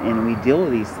faith and we deal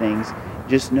with these things,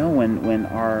 just know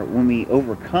when we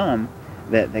overcome,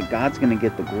 that God's going to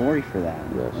get the glory for that.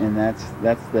 Yes. And that's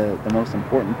the most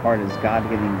important part, is God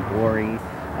getting the glory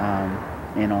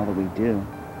in all that we do.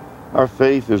 Our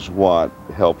faith is what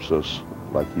helps us,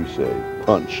 like you say,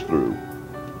 punch through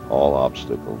all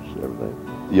obstacles, everything.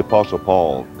 The Apostle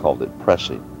Paul called it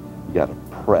pressing. You got to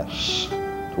press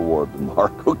toward the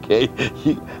mark, okay?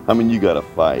 You got to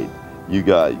fight. You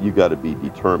got to be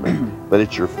determined. But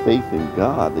it's your faith in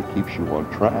God that keeps you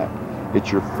on track. It's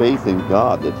your faith in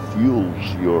God that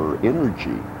fuels your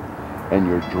energy and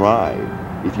your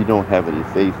drive. If you don't have any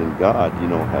faith in God, you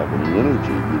don't have any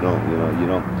energy.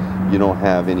 You don't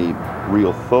have any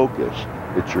real focus.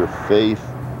 It's your faith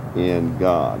in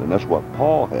God, and that's what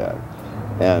Paul had.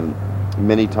 And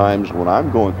many times when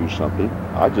I'm going through something,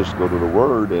 I just go to the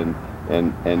Word and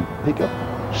pick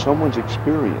up someone's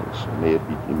experience.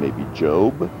 It may be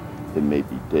Job, it may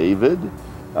be David,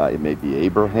 it may be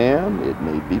Abraham, it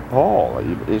may be Paul.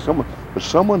 It's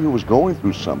someone who was going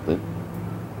through something,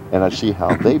 and I see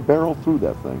how they barrel through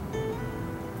that thing.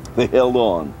 They held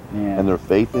on, Yeah. and their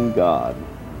faith in God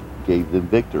gave them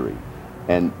victory.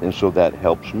 And so that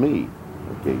helps me,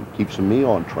 okay? Keeps me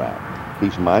on track,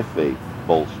 keeps my faith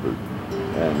bolstered,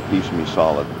 and keeps me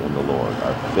solid in the Lord.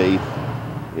 Our faith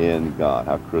in God,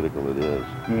 how critical it is.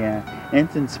 Yeah, and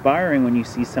it's inspiring when you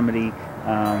see somebody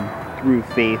through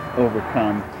faith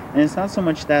overcome. And it's not so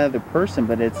much that other person,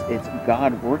 but it's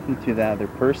God working through that other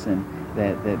person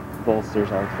that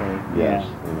bolsters our faith. Yes,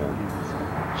 Yeah.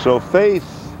 amen. So faith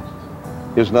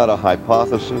is not a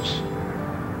hypothesis.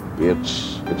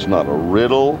 It's not a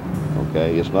riddle,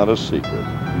 okay? It's not a secret.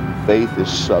 Faith is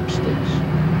substance.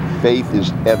 Faith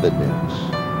is evidence.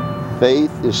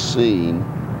 Faith is seeing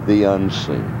the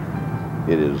unseen.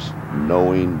 It is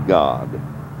knowing God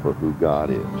for who God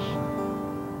is.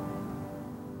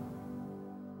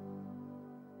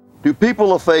 Do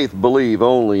people of faith believe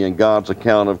only in God's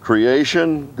account of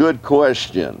creation? Good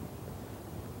question.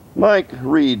 Mike,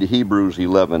 read Hebrews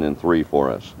 11:3 for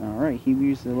us. All right,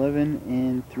 Hebrews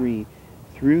 11:3.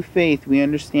 Through faith we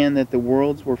understand that the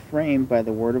worlds were framed by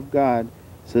the word of God,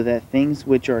 so that things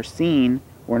which are seen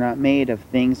were not made of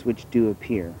things which do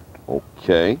appear.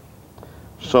 Okay.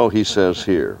 So he says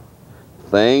here,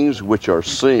 things which are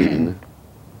seen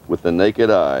with the naked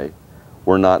eye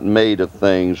were not made of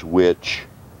things which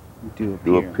Do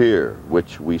do appear. appear,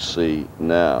 which we see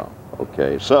now.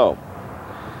 Okay, so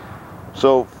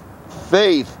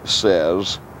faith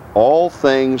says all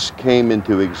things came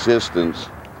into existence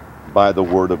by the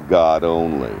word of God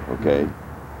only, okay?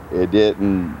 It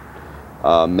didn't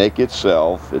make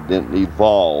itself, it didn't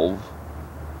evolve.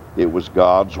 It was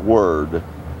God's word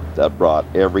that brought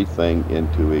everything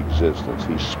into existence.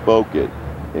 He spoke it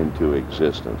into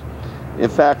existence. In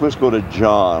fact, let's go to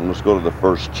John. Let's go to the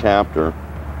first chapter,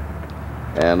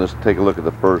 and let's take a look at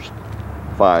the first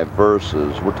 5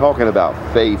 verses. We're talking about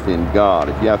faith in God.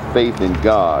 If you have faith in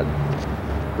God,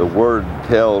 the word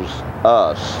tells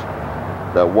us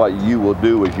that what you will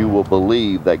do is you will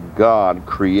believe that God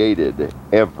created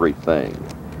everything.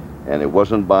 And it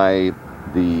wasn't by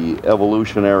the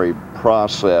evolutionary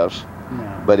process,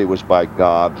 No. but it was by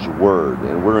God's word.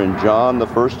 And we're in John, the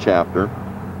first chapter,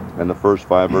 and the first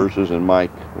 5 verses. And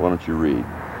Mike, why don't you read?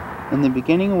 In the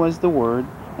beginning was the Word,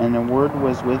 and the Word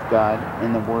was with God,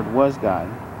 and the Word was God.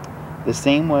 The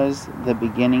same was the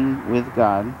beginning with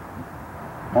God.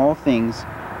 All things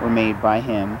were made by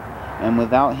him, and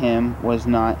without him was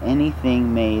not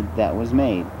anything made that was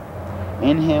made.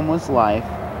 In him was life,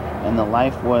 and the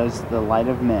life was the light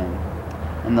of men.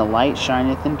 And the light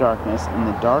shineth in darkness, and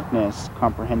the darkness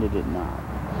comprehended it not.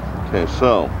 Okay,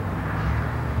 so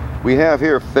we have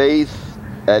here faith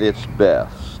at its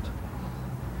best.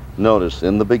 Notice,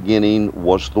 in the beginning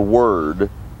was the Word.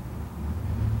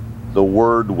 The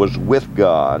Word was with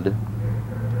God,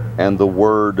 and the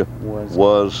Word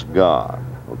was God.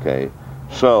 Okay,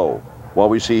 so what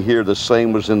we see here, the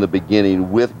same was in the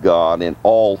beginning with God, and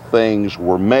all things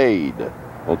were made.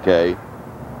 Okay,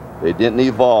 they didn't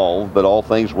evolve, but all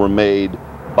things were made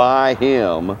by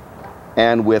Him,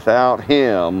 and without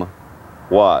Him,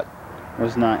 what?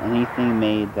 Was not anything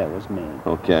made that was made.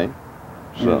 Okay,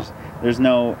 so There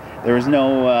was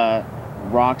no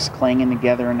rocks clanging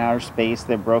together in outer space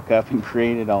that broke up and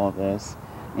created all of this.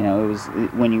 You know, it was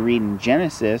when you read in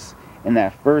Genesis, in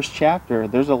that first chapter,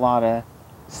 there's a lot of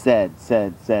said,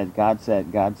 God said, God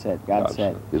said, God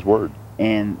said. His Word.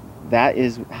 And that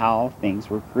is how things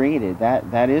were created.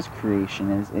 That is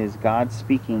creation, is God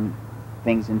speaking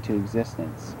things into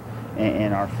existence.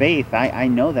 And our faith, I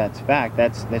know that's fact.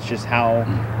 That's just how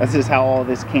all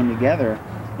this came together.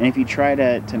 And if you try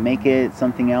to make it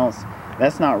something else,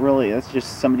 that's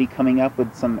just somebody coming up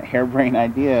with some harebrained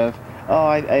idea of, oh,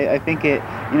 I think it,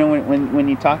 you know, when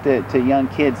you talk to young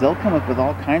kids, they'll come up with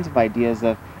all kinds of ideas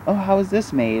of, oh, how is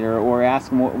this made? Or ask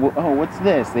them, oh, what's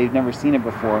this? They've never seen it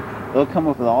before. They'll come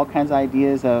up with all kinds of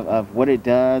ideas of what it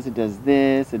does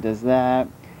this, it does that.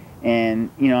 And,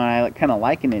 you know, I kind of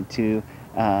liken it to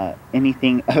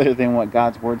anything other than what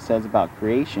God's Word says about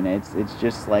creation. It's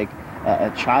just like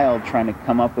a child trying to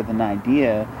come up with an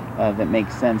idea that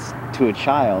makes sense to a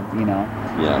child, you know.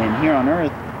 Yeah. And here on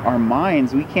earth, our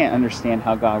minds, we can't understand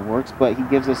how God works, but He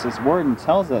gives us His Word and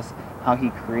tells us how He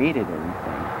created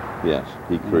everything. Yes,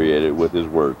 He created with His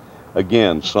Word.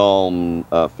 Again, Psalm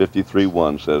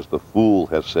 53:1 says, "The fool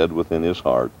has said within his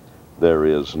heart, there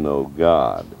is no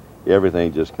God."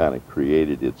 Everything just kind of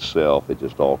created itself. It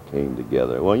just all came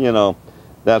together. Well, you know,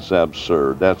 that's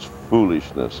absurd. That's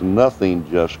foolishness. Nothing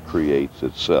just creates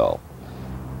itself.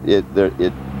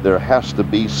 There has to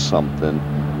be something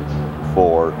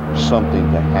for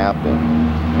something to happen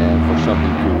and for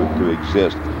something to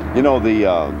exist. You know,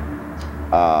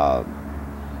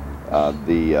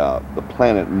 the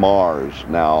planet Mars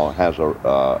now has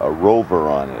a rover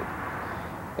on it.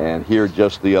 And here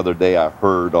just the other day I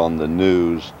heard on the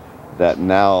news that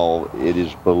now it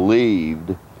is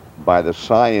believed by the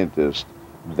scientists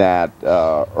that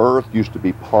Earth used to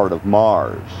be part of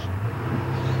Mars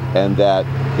and that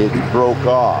it broke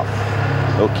off,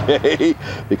 okay?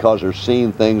 Because they're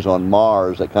seeing things on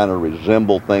Mars that kind of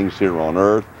resemble things here on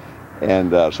Earth.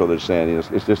 And so they're saying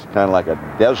it's just kind of like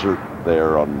a desert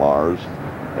there on Mars.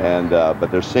 And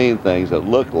but they're seeing things that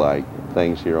look like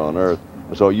things here on Earth.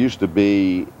 So it used to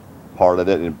be part of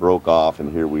it and it broke off,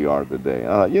 and here we are today.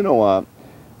 You know what?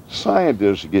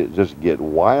 Scientists just get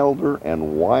wilder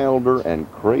and wilder and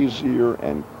crazier,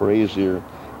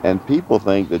 and people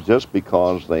think that just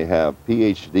because they have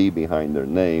PhD behind their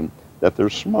name that they're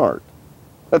smart.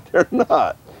 But they're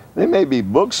not. They may be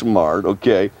book smart,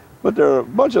 okay, but a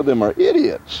bunch of them are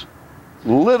idiots.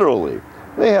 Literally.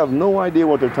 They have no idea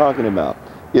what they're talking about.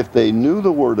 If they knew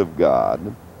the Word of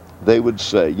God, they would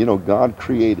say, you know, God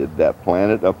created that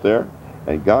planet up there,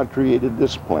 and God created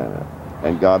this planet,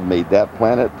 and God made that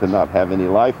planet to not have any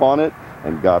life on it,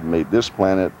 and God made this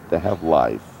planet to have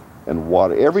life and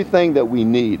water. Everything that we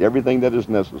need, everything that is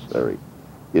necessary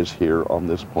is here on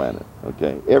this planet,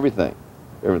 okay? Everything.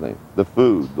 The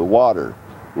food, the water,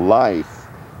 life,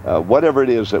 whatever it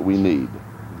is that we need,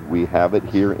 we have it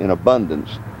here in abundance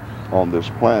on this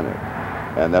planet.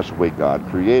 And that's the way God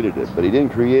created it. But He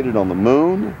didn't create it on the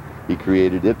moon. He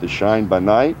created it to shine by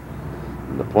night,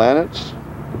 and the planets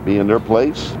to be in their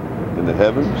place in the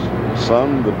heavens, the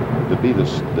sun to be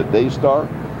the day star.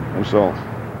 And so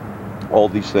all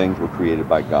these things were created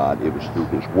by God. It was through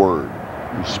His Word.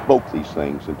 He spoke these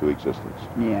things into existence.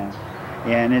 Yeah,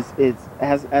 and it's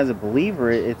as a believer,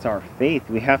 it's our faith.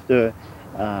 We have to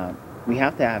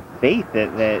have faith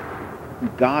that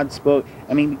God spoke.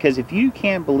 I mean, because if you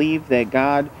can't believe that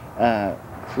God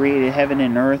created heaven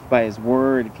and earth by His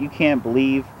Word, if you can't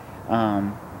believe, a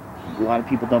lot of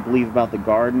people don't believe about the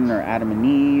garden or Adam and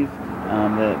Eve,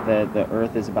 that the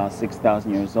earth is about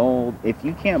 6,000 years old. If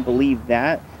you can't believe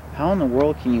that, how in the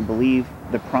world can you believe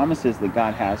the promises that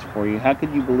God has for you? How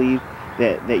could you believe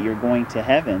that you're going to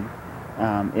heaven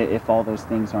if all those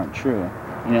things aren't true?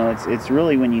 You know, it's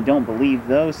really when you don't believe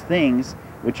those things,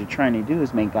 what you're trying to do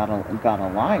is make God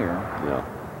a liar. Yeah.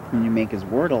 And you make His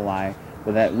Word a lie.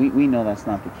 But that we know that's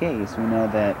not the case. We know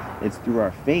that it's through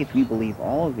our faith we believe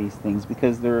all of these things,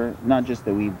 because they're not just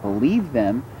that we believe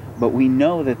them, but we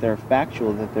know that they're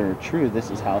factual, that they're true. This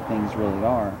is how things really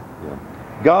are. Yeah.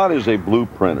 God is a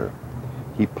blueprinter.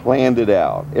 He planned it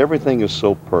out. Everything is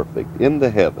so perfect in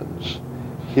the heavens,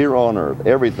 here on earth.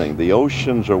 Everything. The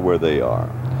oceans are where they are.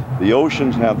 The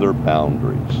oceans have their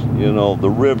boundaries. You know, the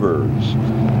rivers,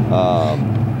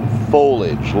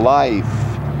 foliage, life,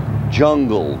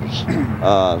 jungles,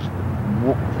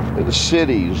 the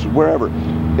cities, wherever.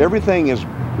 Everything is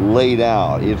laid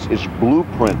out. It's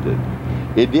blueprinted.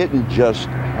 It didn't just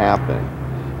happen.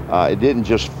 It didn't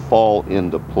just fall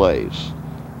into place.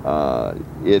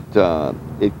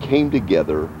 It came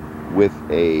together with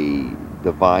a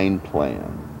divine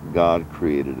plan. God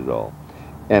created it all.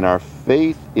 And our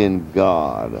faith in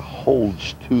God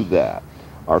holds to that.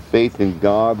 Our faith in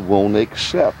God won't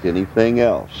accept anything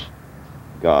else.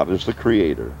 God is the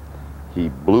creator. He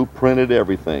blueprinted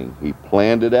everything. He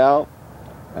planned it out,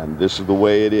 and this is the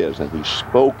way it is. And He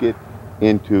spoke it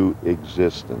into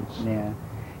existence. Yeah.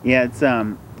 It's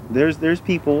there's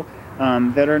people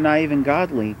that are not even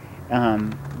godly,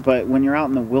 but when you're out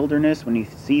in the wilderness, when you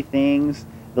see things,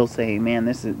 they'll say, "Man,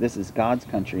 this is God's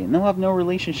country," and they'll have no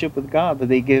relationship with God, but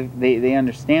they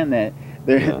understand that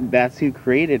that's who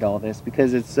created all this,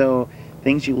 because it's so.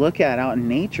 Things you look at out in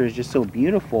nature is just so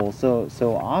beautiful, so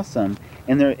awesome,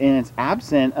 and it's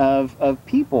absent of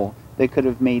people that could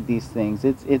have made these things.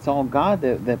 It's all God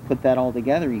that put that all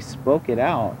together. He spoke it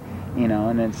out, you know,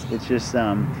 and it's just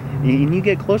and you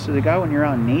get closer to God when you're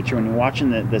out in nature, when you're watching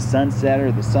the sunset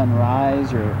or the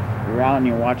sunrise, or you're out and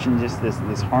you're watching just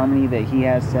this harmony that He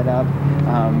has set up,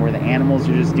 where the animals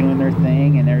are just doing their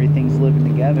thing and everything's living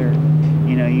together.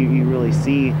 You know, you really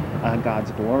see God's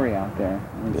glory out there.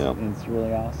 It's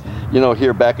really awesome. You know,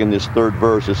 here back in this third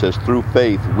verse, it says, through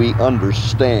faith we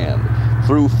understand.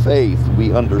 Through faith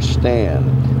we understand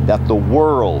that the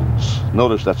worlds,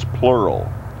 notice that's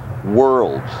plural,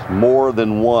 worlds, more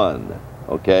than one,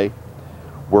 okay,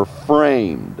 were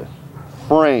framed,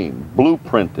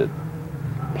 blueprinted,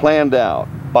 planned out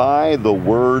by the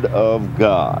Word of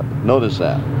God. Notice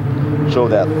that. So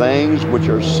that things which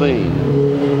are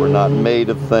seen were not made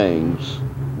of things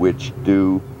which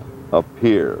do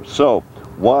appear. So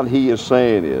what he is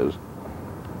saying is,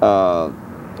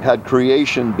 had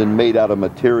creation been made out of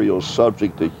materials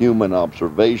subject to human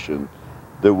observation,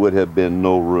 there would have been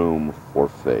no room for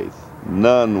faith.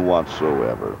 None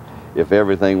whatsoever. If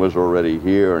everything was already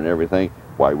here and everything,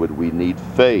 why would we need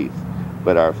faith?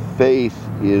 But our faith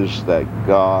is that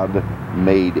God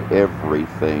made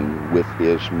everything with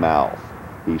his mouth.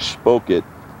 He spoke it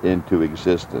into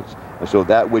existence. And so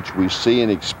that which we see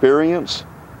and experience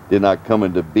did not come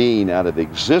into being out of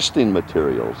existing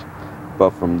materials,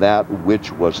 but from that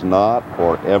which was not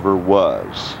or ever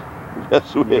was.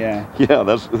 That's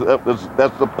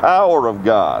the power of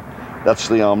God. That's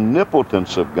the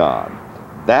omnipotence of God.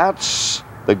 That's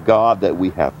the God that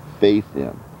we have faith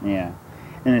in. Yeah,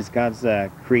 and it's God's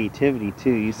creativity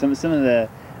too. Some of the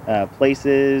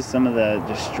places, some of the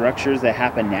just structures that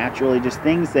happen naturally, just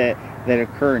things that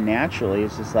occur naturally.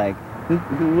 It's just like,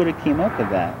 who would have came up with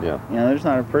that? Yeah. You know, there's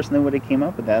not a person that would have came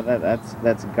up with that.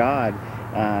 That's God.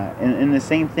 And the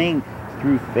same thing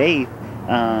through faith.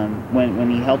 When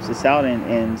he helps us out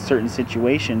in certain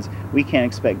situations, we can't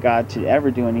expect God to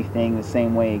ever do anything the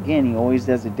same way again. He always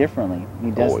does it differently.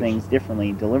 He does things differently.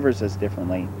 He delivers us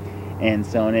differently. And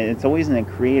so it's always in a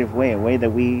creative way, a way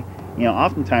that we, you know,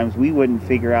 oftentimes we wouldn't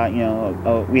figure out, you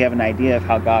know, we have an idea of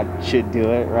how God should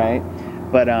do it, right?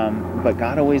 But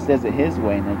God always does it his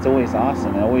way, and it's always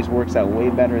awesome. It always works out way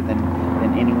better than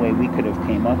any way we could have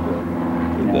came up with.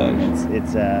 You know,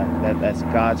 and that's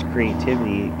God's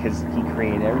creativity, because he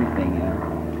created everything, you know.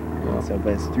 Yeah. So,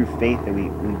 but it's through faith that we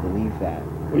believe that.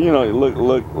 Well, you know,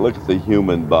 look at the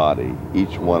human body,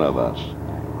 each one of us.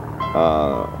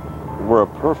 We're a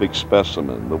perfect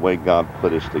specimen, the way God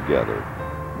put us together.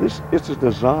 It's a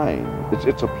design,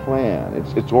 it's a plan,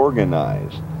 it's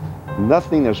organized.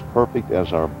 Nothing as perfect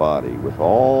as our body, with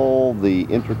all the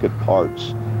intricate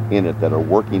parts in it that are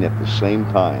working at the same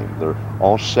time. They're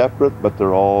all separate, but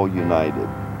they're all united.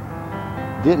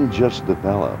 Didn't just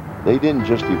develop. They didn't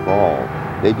just evolve.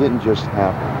 They didn't just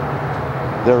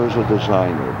happen. There is a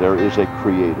designer. There is a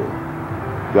creator.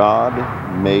 God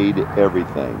made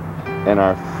everything. And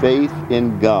our faith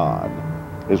in God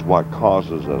is what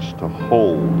causes us to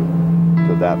hold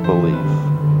to that belief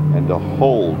and to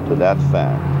hold to that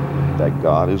fact that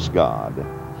God is God.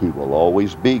 He will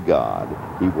always be God.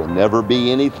 He will never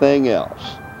be anything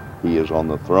else. He is on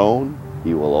the throne.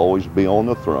 He will always be on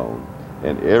the throne.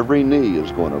 And every knee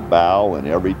is going to bow and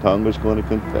every tongue is going to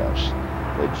confess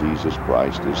that Jesus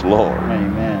Christ is Lord.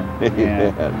 Amen.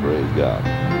 Amen. Yeah. Praise God.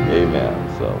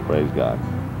 Amen. So, praise God.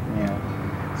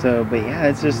 Yeah. So, but yeah,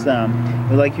 it's just,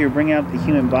 like you're bringing up the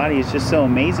human body, it's just so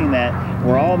amazing that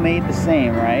we're all made the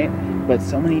same, right? But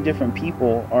so many different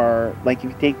people are, like if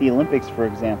you take the Olympics, for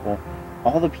example,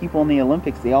 all the people in the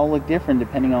Olympics, they all look different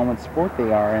depending on what sport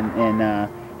they are.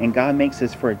 And God makes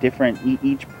us for a different,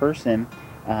 each person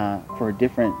for a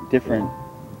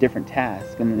different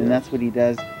task. And that's what he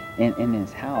does in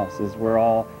his house, is we're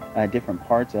all different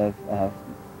parts of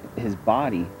his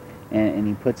body. And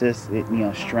he puts us, you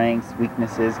know, strengths,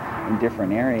 weaknesses in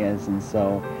different areas. And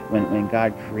so when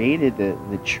God created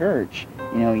the church,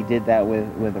 you know, he did that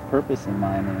with a purpose in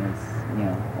mind. And it's, you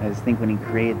know, I just think when he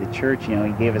created the church, you know,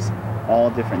 he gave us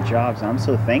all different jobs. And I'm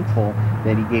so thankful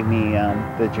that he gave me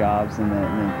the jobs and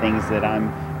the things that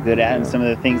I'm good at, and some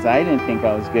of the things I didn't think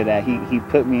I was good at. He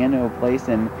put me into a place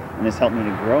and has helped me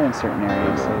to grow in certain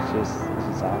areas. So it's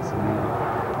just awesome.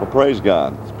 Yeah. Well, praise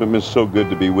God. It's been so good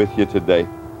to be with you today.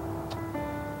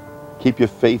 Keep your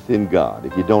faith in God.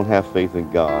 If you don't have faith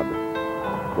in God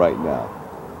right now,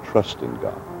 trust in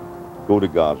God. Go to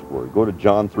God's Word. Go to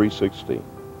John 3:16.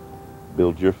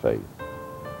 Build your faith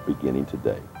beginning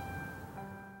today.